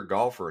favorite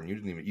golfer, and you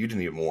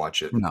didn't even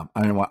watch it. No,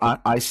 I didn't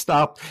watch. I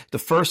stopped the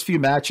first few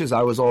matches.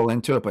 I was all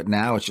into it, but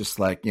now it's just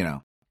like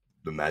the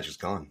magic's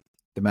gone.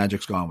 The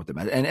magic's gone with the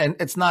magic. And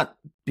it's not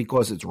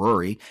because it's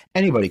Rory.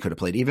 Anybody could have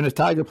played. Even if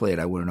Tiger played,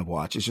 I wouldn't have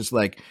watched. It's just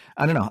like,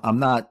 I don't know. I'm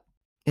not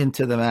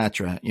into the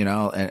match,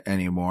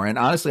 anymore. And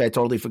honestly, I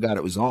totally forgot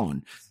it was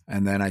on.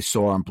 And then I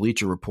saw on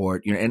Bleacher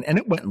Report, and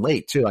it went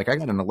late too. Like I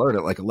got an alert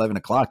at like 11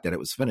 o'clock that it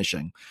was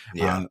finishing,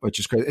 which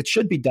is crazy. It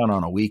should be done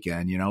on a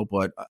weekend,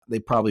 but they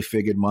probably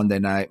figured Monday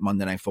Night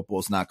Football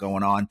is not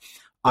going on.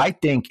 I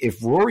think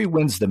if Rory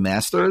wins the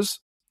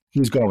Masters,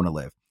 he's going to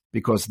LIV.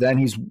 Because then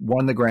he's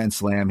won the Grand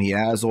Slam. He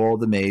has all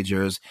the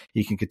majors.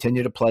 He can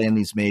continue to play in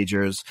these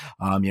majors.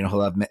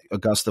 He'll have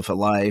Augusta for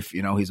life.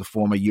 He's a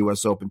former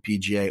U.S. Open,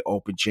 PGA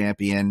Open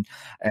champion.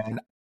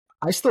 And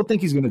I still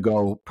think he's going to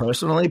go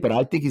personally, but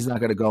I think he's not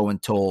going to go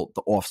until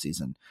the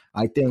offseason.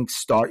 I think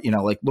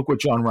look what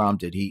Jon Rahm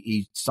did.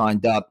 He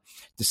signed up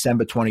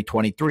December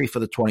 2023 for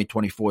the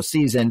 2024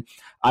 season.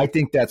 I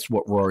think that's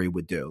what Rory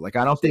would do. Like,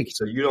 I don't think.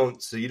 So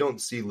you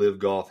don't see LIV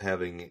Golf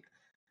having.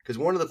 Because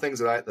one of the things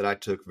that I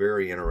took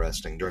very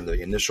interesting during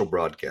the initial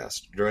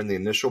broadcast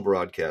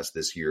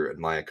this year at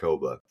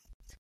Mayakoba,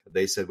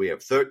 they said we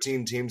have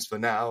 13 teams for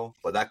now,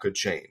 but that could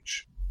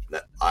change.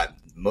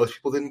 Most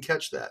people didn't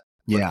catch that.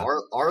 Yeah,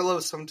 Arlo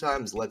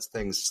sometimes lets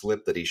things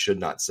slip that he should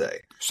not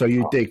say. So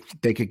you think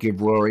they could give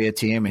Rory a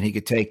team, and he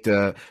could take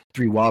the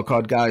 3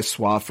 wildcard guys,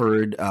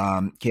 Swafford,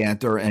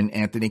 Cantor, and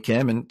Anthony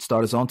Kim, and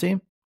start his own team?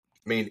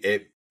 I mean,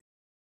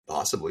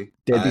 possibly.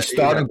 They'd be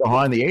starting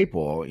behind the 8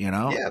 ball,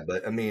 Yeah,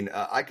 but I mean,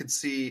 I could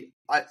see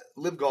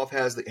LIV Golf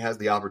has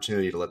the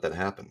opportunity to let that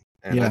happen,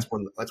 and that's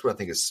what I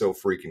think is so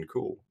freaking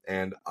cool.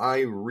 And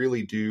I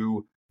really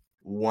do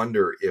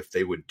wonder if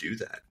they would do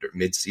that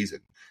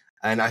mid-season,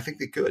 and I think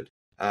they could.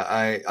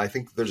 I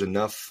think there's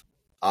enough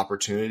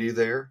opportunity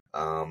there.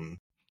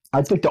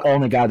 I think the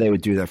only guy they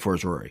would do that for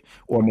is Rory,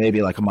 or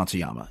maybe like a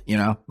Matsuyama. You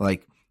know,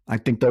 like I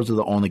think those are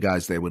the only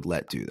guys they would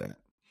let do that.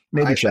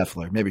 Maybe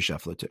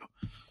Scheffler too.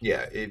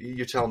 Yeah, if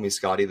you're telling me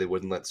Scotty, they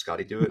wouldn't let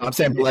Scotty do it. I'm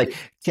saying, but like,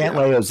 can't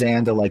Leo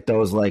Xander, like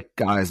those like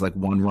guys like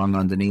one rung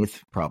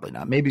underneath? Probably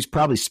not. Maybe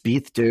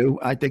Spieth too.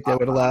 I think they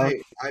would allow.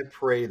 I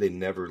pray they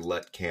never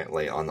let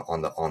Cantlay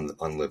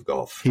on LIV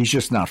Golf. He's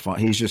just not fun.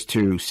 He's just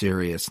too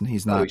serious, and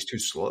he's not. He's too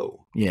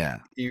slow. Yeah,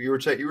 you were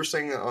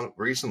saying that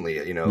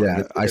recently. You know.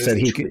 Yeah, I said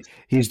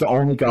he's the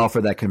only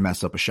golfer that can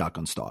mess up a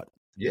shotgun start.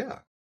 Yeah.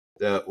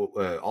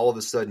 All of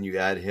a sudden, you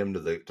add him to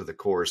the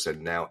course,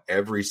 and now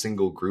every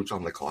single group's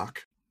on the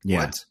clock.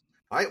 Yeah.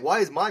 What? Why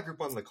is my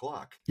group on the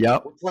clock? Yeah.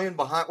 We're playing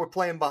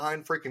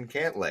behind freaking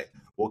Cantlay.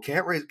 Well,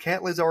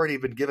 Cantlay's already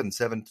been given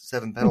seven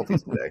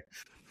penalties today.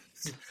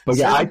 But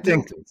yeah, I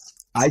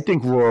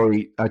think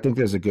Rory. I think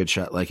there's a good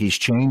shot. Like he's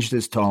changed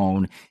his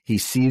tone. He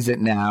sees it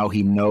now.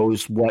 He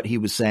knows what he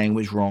was saying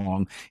was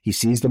wrong. He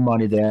sees the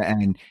money there,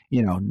 and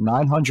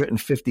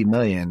 $950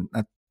 million.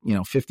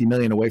 $50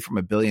 million away from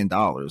 $1 billion.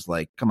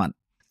 Like, come on.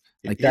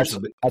 Like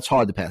that's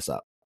hard to pass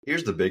up.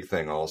 Here's the big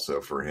thing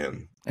also for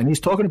him. And he's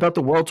talking about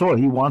the world tour.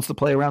 He wants to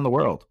play around the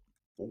world.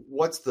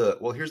 Here's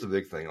the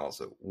big thing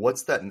also.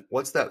 What's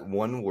that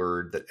one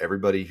word that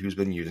everybody who's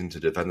been using to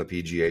defend the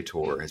PGA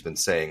Tour has been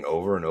saying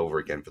over and over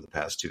again for the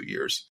past 2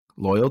 years?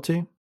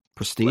 Loyalty,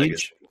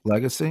 prestige,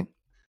 legacy.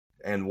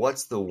 And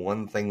what's the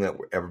one thing that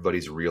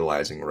everybody's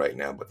realizing right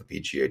now about the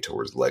PGA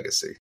Tour's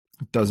legacy?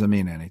 Doesn't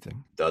mean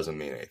anything.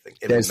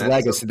 There's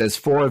legacy. There's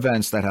 4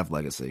 events that have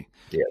legacy.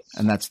 Yes.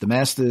 And that's the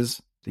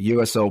Masters, the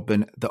U.S.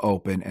 Open, the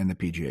Open, and the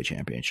PGA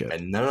Championship.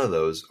 And none of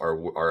those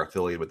are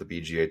affiliated with the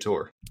PGA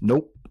Tour.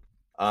 Nope.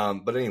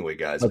 But anyway,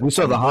 guys. Like we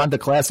saw the Honda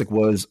Classic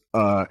was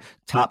a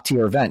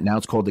top-tier event. Now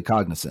it's called the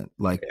Cognizant.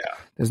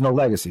 There's no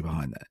legacy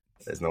behind that.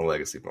 There's no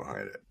legacy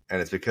behind it.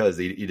 And it's because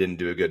you didn't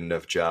do a good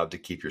enough job to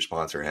keep your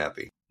sponsor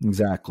happy.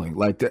 Exactly.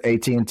 Like the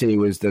AT&T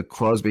was the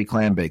Crosby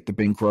Clam Bake, the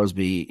Bing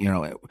Crosby,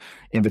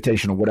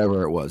 Invitational,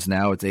 whatever it was.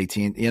 Now it's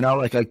AT&T.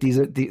 Like these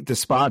the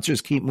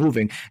sponsors keep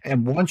moving.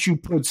 And once you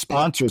put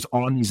sponsors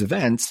on these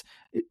events,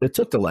 it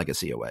took the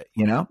legacy away.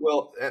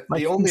 Well,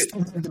 like the only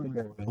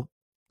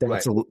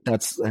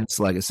that's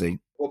legacy.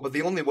 Well, but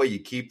the only way you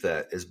keep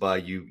that is by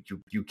you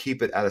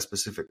keep it at a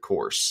specific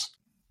course,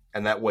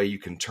 and that way you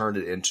can turn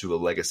it into a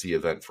legacy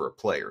event for a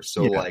player.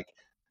 So like.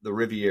 The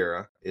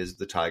Riviera is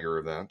the Tiger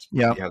event.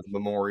 Yeah. You have the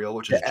Memorial,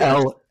 which is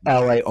the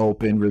LA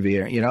Open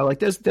Riviera.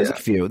 There's a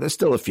few. There's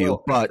still a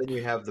few. But then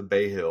you have the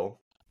Bay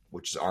Hill,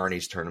 which is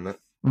Arnie's tournament.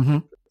 Mm-hmm.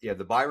 Yeah,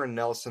 the Byron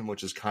Nelson,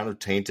 which is kind of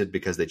tainted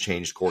because they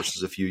changed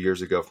courses a few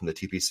years ago from the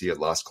TPC at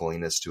Las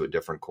Colinas to a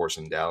different course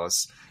in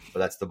Dallas.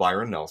 But that's the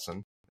Byron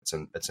Nelson.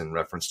 It's in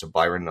reference to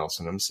Byron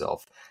Nelson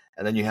himself.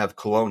 And then you have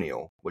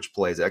Colonial, which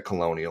plays at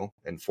Colonial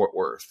in Fort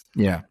Worth.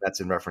 Yeah. That's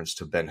in reference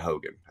to Ben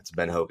Hogan. That's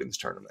Ben Hogan's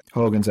tournament.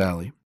 Hogan's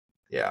Alley.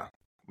 Yeah,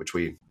 which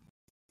we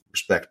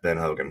respect Ben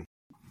Hogan.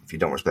 If you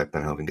don't respect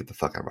Ben Hogan, get the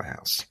fuck out of my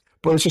house.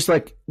 But it's just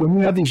like when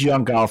you have these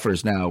young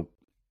golfers now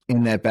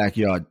in that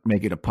backyard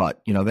making a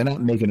putt, they're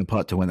not making a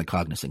putt to win the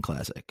Cognizant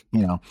Classic.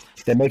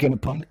 They're making a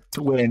putt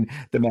to win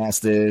the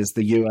Masters,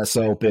 the U.S.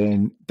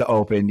 Open, the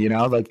Open,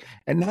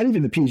 and not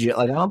even the PGA.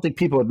 Like, I don't think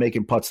people are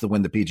making putts to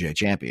win the PGA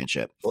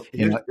Championship. Well,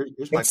 here's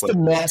my it's question. The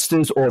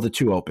Masters or the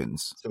 2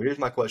 Opens. So here's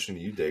my question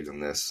to you, Diggs,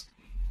 on this.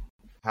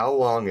 How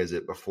long is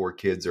it before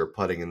kids are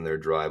putting in their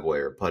driveway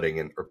or putting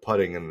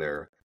in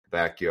their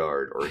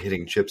backyard or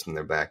hitting chips in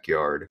their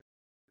backyard,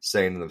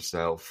 saying to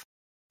themselves,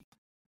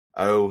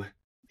 "Oh,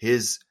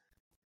 his,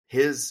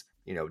 because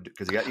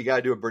you got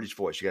to do a British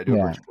voice. You got to do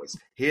a British voice.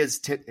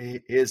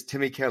 Here's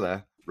Timmy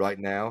Keller right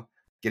now,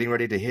 getting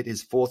ready to hit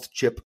his 4th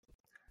chip.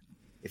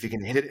 If he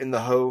can hit it in the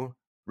hole,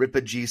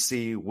 Ripper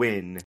GC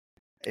win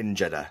in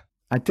Jeddah."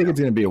 I think it's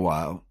going to be a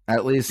while,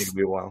 at least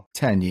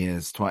 10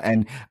 years, 20.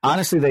 And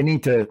honestly, they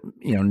need to,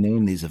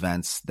 name these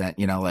events that,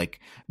 like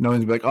no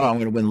one's like, oh, I'm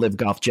going to win LIV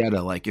Golf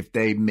Jeddah. Like if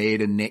they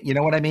made a name, you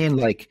know what I mean?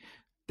 Like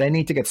they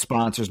need to get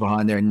sponsors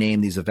behind there and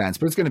name these events,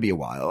 but it's going to be a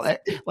while.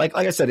 Like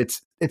I said,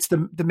 it's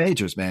the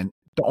majors, man.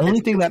 The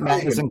only thing that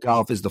matters in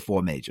golf is the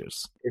 4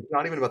 majors. It's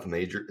not even about the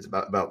major. It's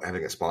about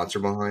having a sponsor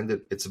behind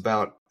it. It's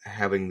about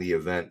having the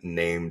event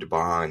named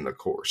behind the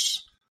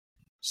course.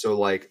 So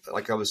like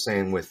I was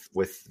saying with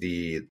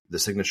the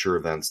signature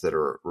events that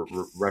are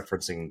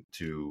referencing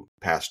to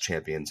past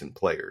champions and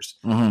players,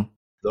 mm-hmm.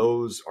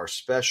 Those are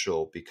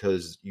special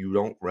because you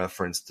don't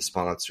reference the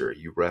sponsor,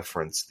 you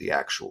reference the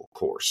actual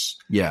course.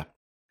 Yeah.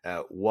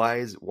 Why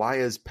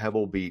is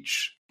Pebble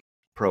Beach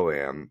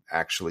Pro-Am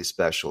actually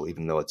special,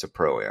 even though it's a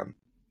Pro-Am?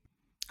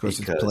 Because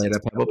it's played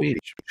at Pebble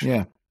Beach.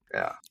 Yeah.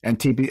 Yeah. And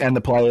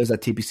the players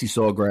at TPC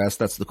Sawgrass,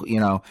 that's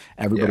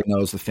everybody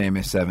knows the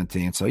famous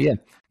 17. So yeah,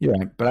 you're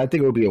right. But I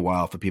think it will be a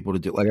while for people to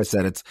do. Like I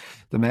said, it's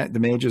the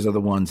majors are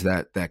the ones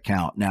that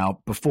count.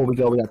 Now, before we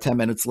go, we got 10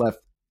 minutes left.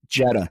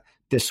 Jeddah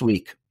this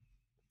week.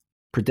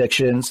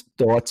 Predictions,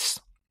 thoughts.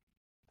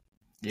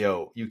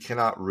 You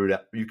cannot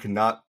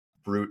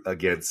brute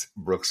against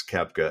Brooks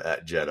Koepka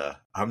at Jeddah.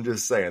 I'm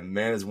just saying,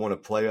 man has won a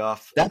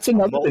playoff. That's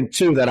another thing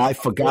too that I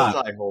forgot.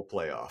 Multi-hole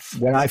playoff.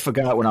 When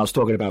I was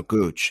talking about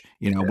Gooch,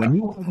 when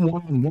you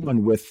won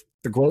 1-1 with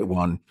the great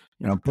one,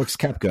 Brooks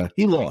Koepka,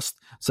 he lost.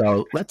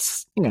 So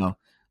let's,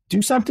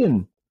 do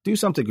something,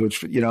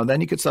 Gooch.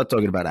 Then you could start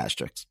talking about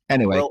asterisks.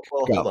 Anyway, well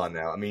hold on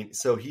now. I mean,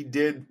 so he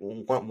did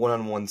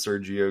one-on-one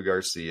Sergio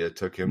Garcia,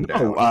 took him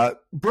down.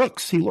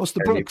 Brooks, he lost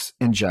to Brooks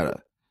in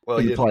Jeddah. Well,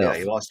 he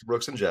lost to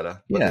Brooks and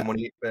Jeddah. But then when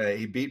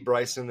he beat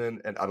Bryson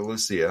and Ada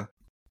Lucia.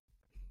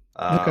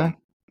 Okay.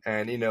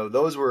 And,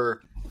 those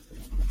were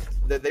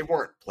 – they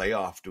weren't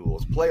playoff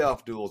duels.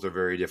 Playoff duels are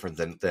very different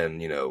than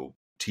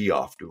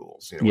tee-off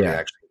duels, when you're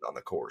actually on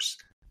the course.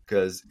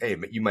 Because, hey,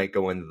 you might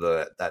go into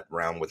that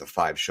round with a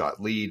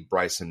 5-shot lead.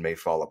 Bryson may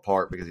fall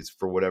apart because he's,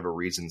 for whatever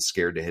reason,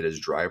 scared to hit his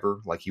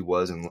driver like he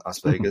was in Las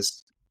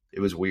Vegas.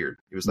 It was weird.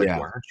 It was like, why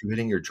aren't you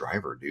hitting your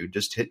driver, dude?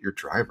 Just hit your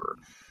driver.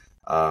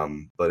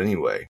 But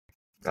anyway,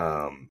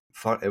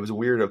 fun. It was a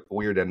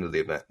weird end of the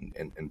event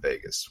in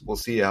Vegas. We'll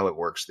see how it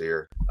works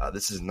there.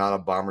 This is not a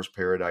Bomber's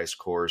Paradise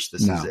course.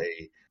 This is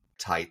a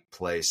tight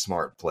play,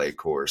 smart play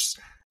course.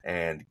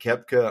 And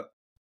Koepka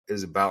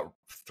is about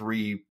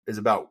three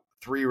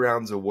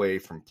rounds away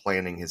from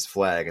planting his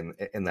flag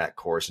in that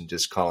course and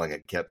just calling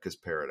it Koepka's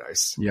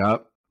Paradise.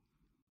 Yep.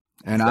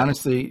 And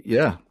honestly,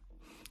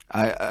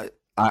 I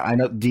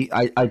know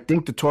I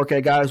think the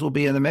Torquay guys will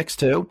be in the mix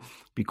too,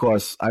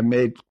 because I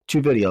made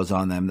 2 videos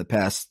on them the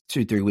past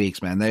 2-3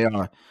 weeks, man.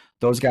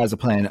 Those guys are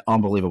playing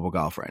unbelievable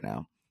golf right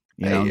now.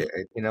 And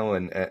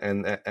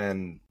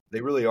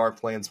they really are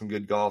playing some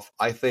good golf.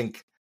 I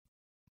think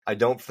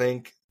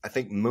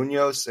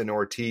Munoz and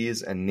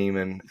Ortiz and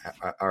Neiman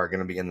are going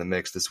to be in the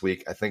mix this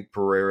week. I think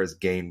Pereira's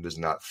game does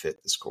not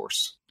fit this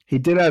course. He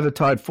did have a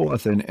tied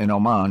 4th in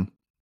Oman.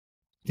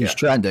 He's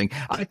trending.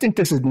 I think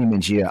this is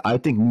Neiman's year. I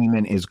think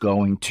Neiman is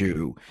going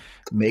to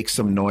make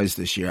some noise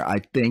this year. I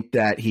think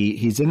that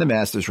he's in the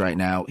Masters right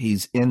now.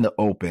 He's in the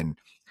Open.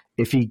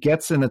 If he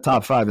gets in the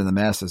top 5 in the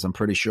Masters, I'm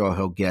pretty sure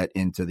he'll get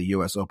into the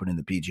U.S. Open and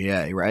the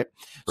PGA, right?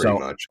 Pretty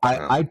much.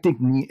 I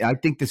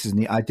think this is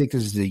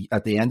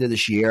at the end of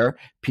this year,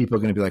 people are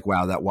going to be like,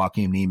 wow, that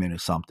Joaquin Neiman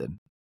is something.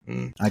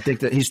 I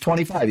think that he's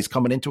 25. He's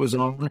coming into his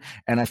own,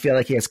 and I feel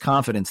like he has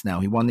confidence now.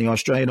 He won the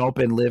Australian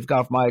Open, LIV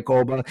Golf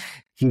Mayakoba.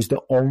 He's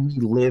the only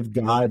LIV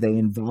guy they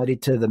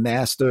invited to the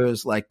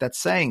Masters. Like, that's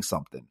saying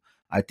something.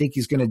 I think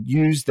he's going to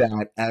use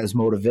that as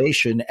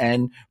motivation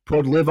and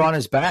put LIV on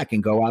his back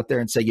and go out there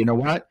and say, you know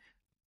what?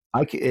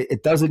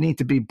 It doesn't need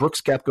to be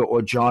Brooks Koepka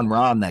or John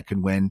Rahm that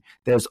can win.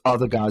 There's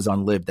other guys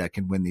on LIV that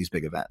can win these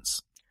big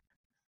events.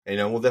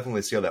 We'll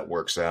definitely see how that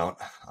works out.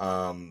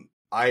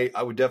 I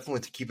would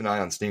definitely keep an eye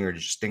on Stinger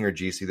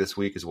GC this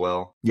week as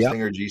well. Yeah,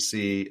 Stinger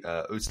GC,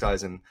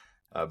 Oosthuizen,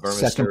 Burmester.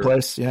 Second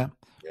place, yeah,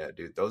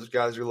 dude, those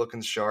guys are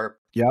looking sharp.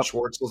 Yeah,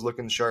 Schwartzel's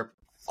looking sharp.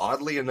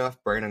 Oddly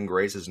enough, Brandon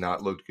Grace has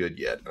not looked good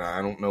yet, and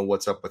I don't know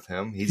what's up with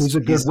him. He's a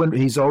good win.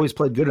 He's always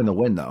played good in the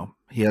wind, though.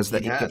 He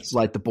can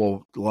light the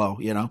ball low,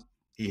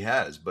 He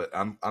has, but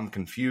I'm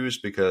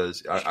confused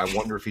because I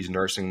wonder if he's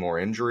nursing more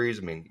injuries.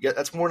 I mean,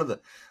 that's one of the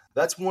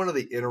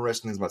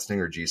interesting things about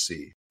Stinger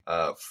GC.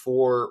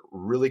 4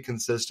 really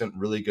consistent,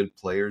 really good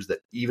players that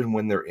even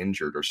when they're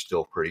injured are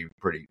still pretty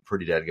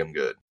dadgum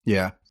good.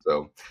 Yeah.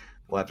 So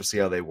we'll have to see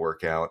how they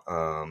work out.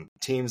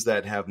 Teams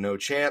that have no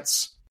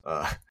chance.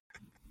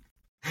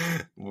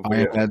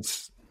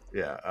 Ironheads.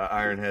 Yeah,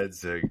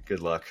 Ironheads. Good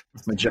luck.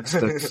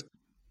 Majestics.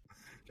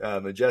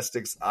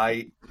 Majestics.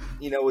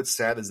 What's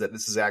sad is that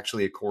this is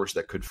actually a course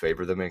that could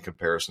favor them in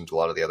comparison to a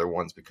lot of the other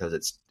ones because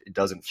it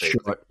doesn't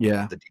favor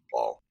the deep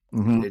ball.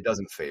 Mm-hmm. It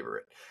doesn't favor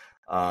it.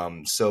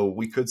 So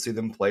we could see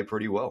them play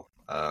pretty well.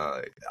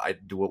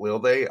 Will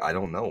they? I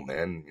don't know,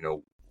 man.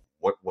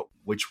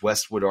 Which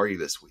Westwood are you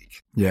this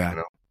week?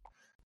 Yeah.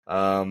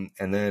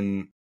 And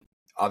then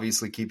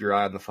obviously keep your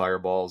eye on the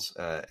fireballs.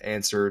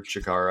 Answer,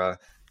 Chikara,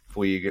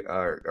 Puig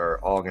are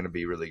all going to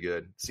be really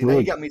good. See, now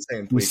you got me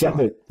saying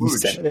Puig.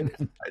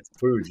 It's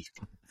Puig.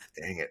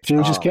 Dang it.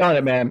 Puig is killing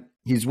it, man.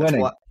 He's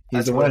winning.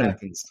 He's a winner.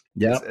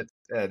 Yeah.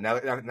 Now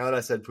that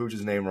I said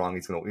Puig's name wrong,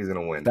 he's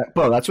gonna win.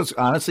 That's what's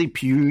honestly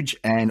Puig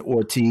and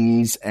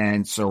Ortiz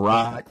and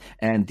Surratt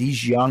and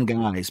these young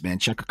guys, man.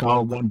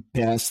 Chekakal won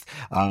best.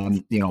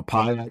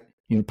 Pyatt.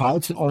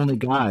 Pyatt's the only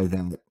guy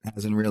that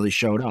hasn't really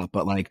showed up.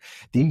 But like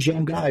these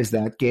young guys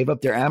that gave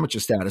up their amateur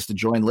status to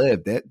join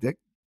LIV,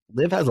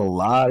 LIV has a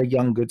lot of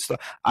young good stuff.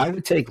 I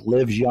would take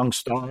LIV's young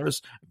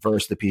stars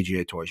versus the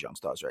PGA Tour's young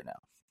stars right now.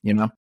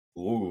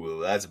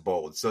 Ooh, that's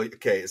bold. So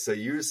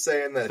you're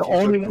saying that the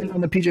only one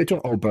on the PGA Tour,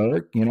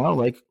 Berg, the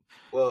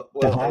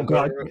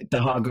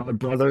Hogard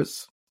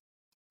brothers.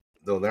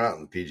 No, they're not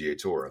on the PGA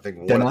Tour. I think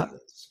one of not? them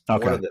is.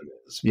 Okay. One of them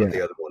is, but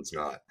the other one's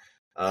not.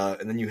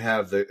 And then you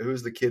have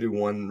who's the kid who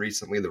won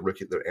recently, the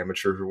rookie, the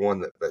amateur who won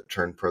that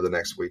turned pro the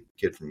next week,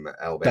 kid from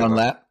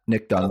Alabama.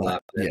 Nick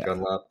Dunlap.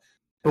 Dunlap.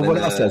 But what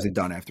else has he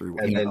done after he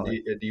won? And then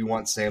do you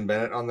want Sam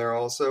Bennett on there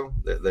also,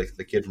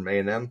 the kid from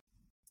A&M?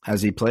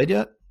 Has he played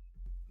yet?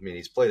 I mean,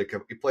 he played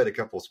a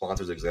couple of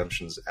sponsors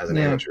exemptions as an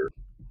amateur.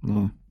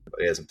 Mm.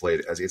 He hasn't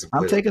played as he hasn't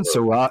I'm played. taking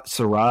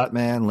Surratt,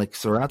 man. Like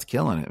Surratt's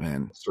killing it,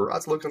 man.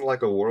 Surratt's looking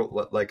like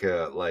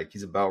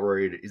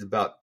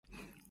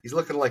he's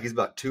looking like he's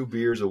about 2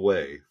 beers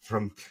away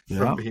from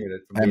being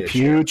it. And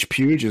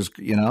Puge is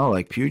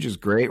Puge is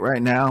great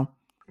right now.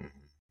 Mm-hmm.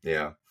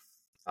 Yeah.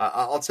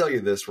 I'll tell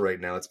you this right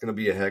now. It's going to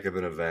be a heck of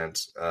an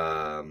event.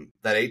 That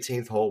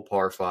 18th hole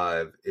par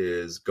 5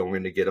 is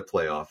going to get a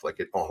playoff like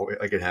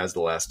it has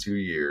the last 2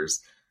 years.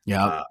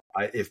 Yeah.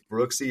 If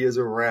Brooksy is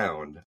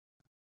around,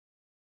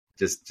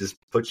 just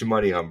put your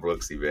money on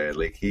Brooksy, man.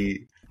 Like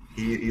he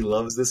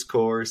loves this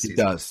course. He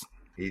does.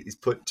 He's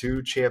put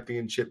 2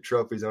 championship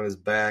trophies on his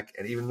back,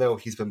 and even though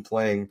he's been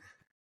playing,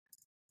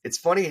 it's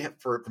funny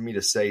for me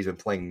to say he's been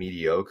playing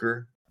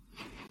mediocre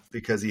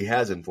because he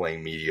has been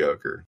playing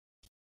mediocre.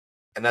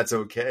 And that's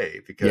okay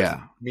because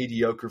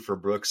mediocre for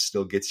Brooks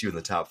still gets you in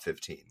the top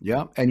 15.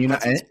 Yeah. And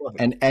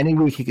and any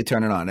week he could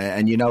turn it on.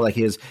 And like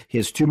he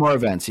has 2 more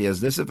events. He has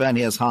this event,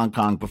 he has Hong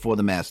Kong before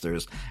the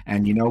Masters.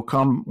 And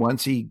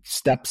once he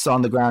steps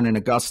on the ground in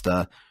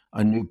Augusta,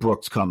 a new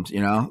Brooks comes,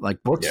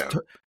 like Brooks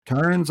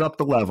turns up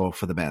the level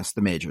for the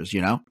majors,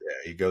 Yeah,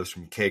 he goes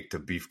from cake to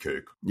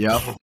beefcake.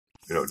 Yeah.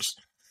 Just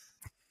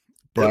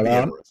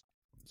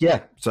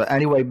yeah. So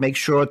anyway, make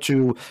sure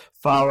to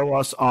follow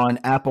us on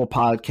Apple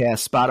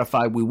Podcasts,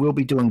 Spotify. We will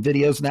be doing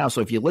videos now.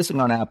 So if you're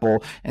listening on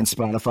Apple and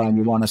Spotify and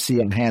you want to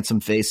see our handsome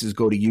faces,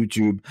 go to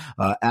YouTube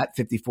at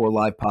 54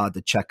 Live Pod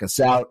to check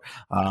us out.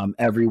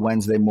 Every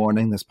Wednesday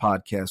morning, this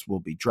podcast will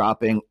be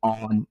dropping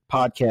on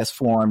podcast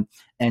form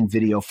and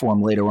video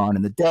form later on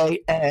in the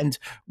day. And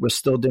we're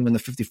still doing the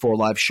 54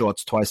 Live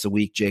shorts twice a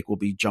week. Jake will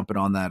be jumping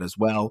on that as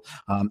well.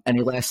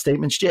 Any last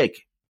statements,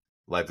 Jake?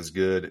 Life is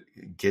good.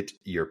 Get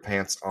your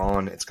pants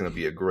on. It's going to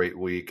be a great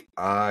week.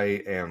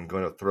 I am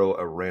going to throw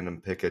a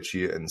random pick at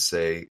you and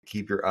say,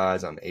 keep your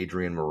eyes on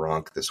Adrian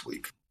Meronk this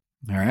week.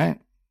 All right.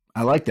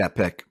 I like that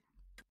pick.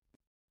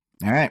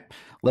 All right.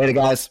 Later,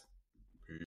 guys.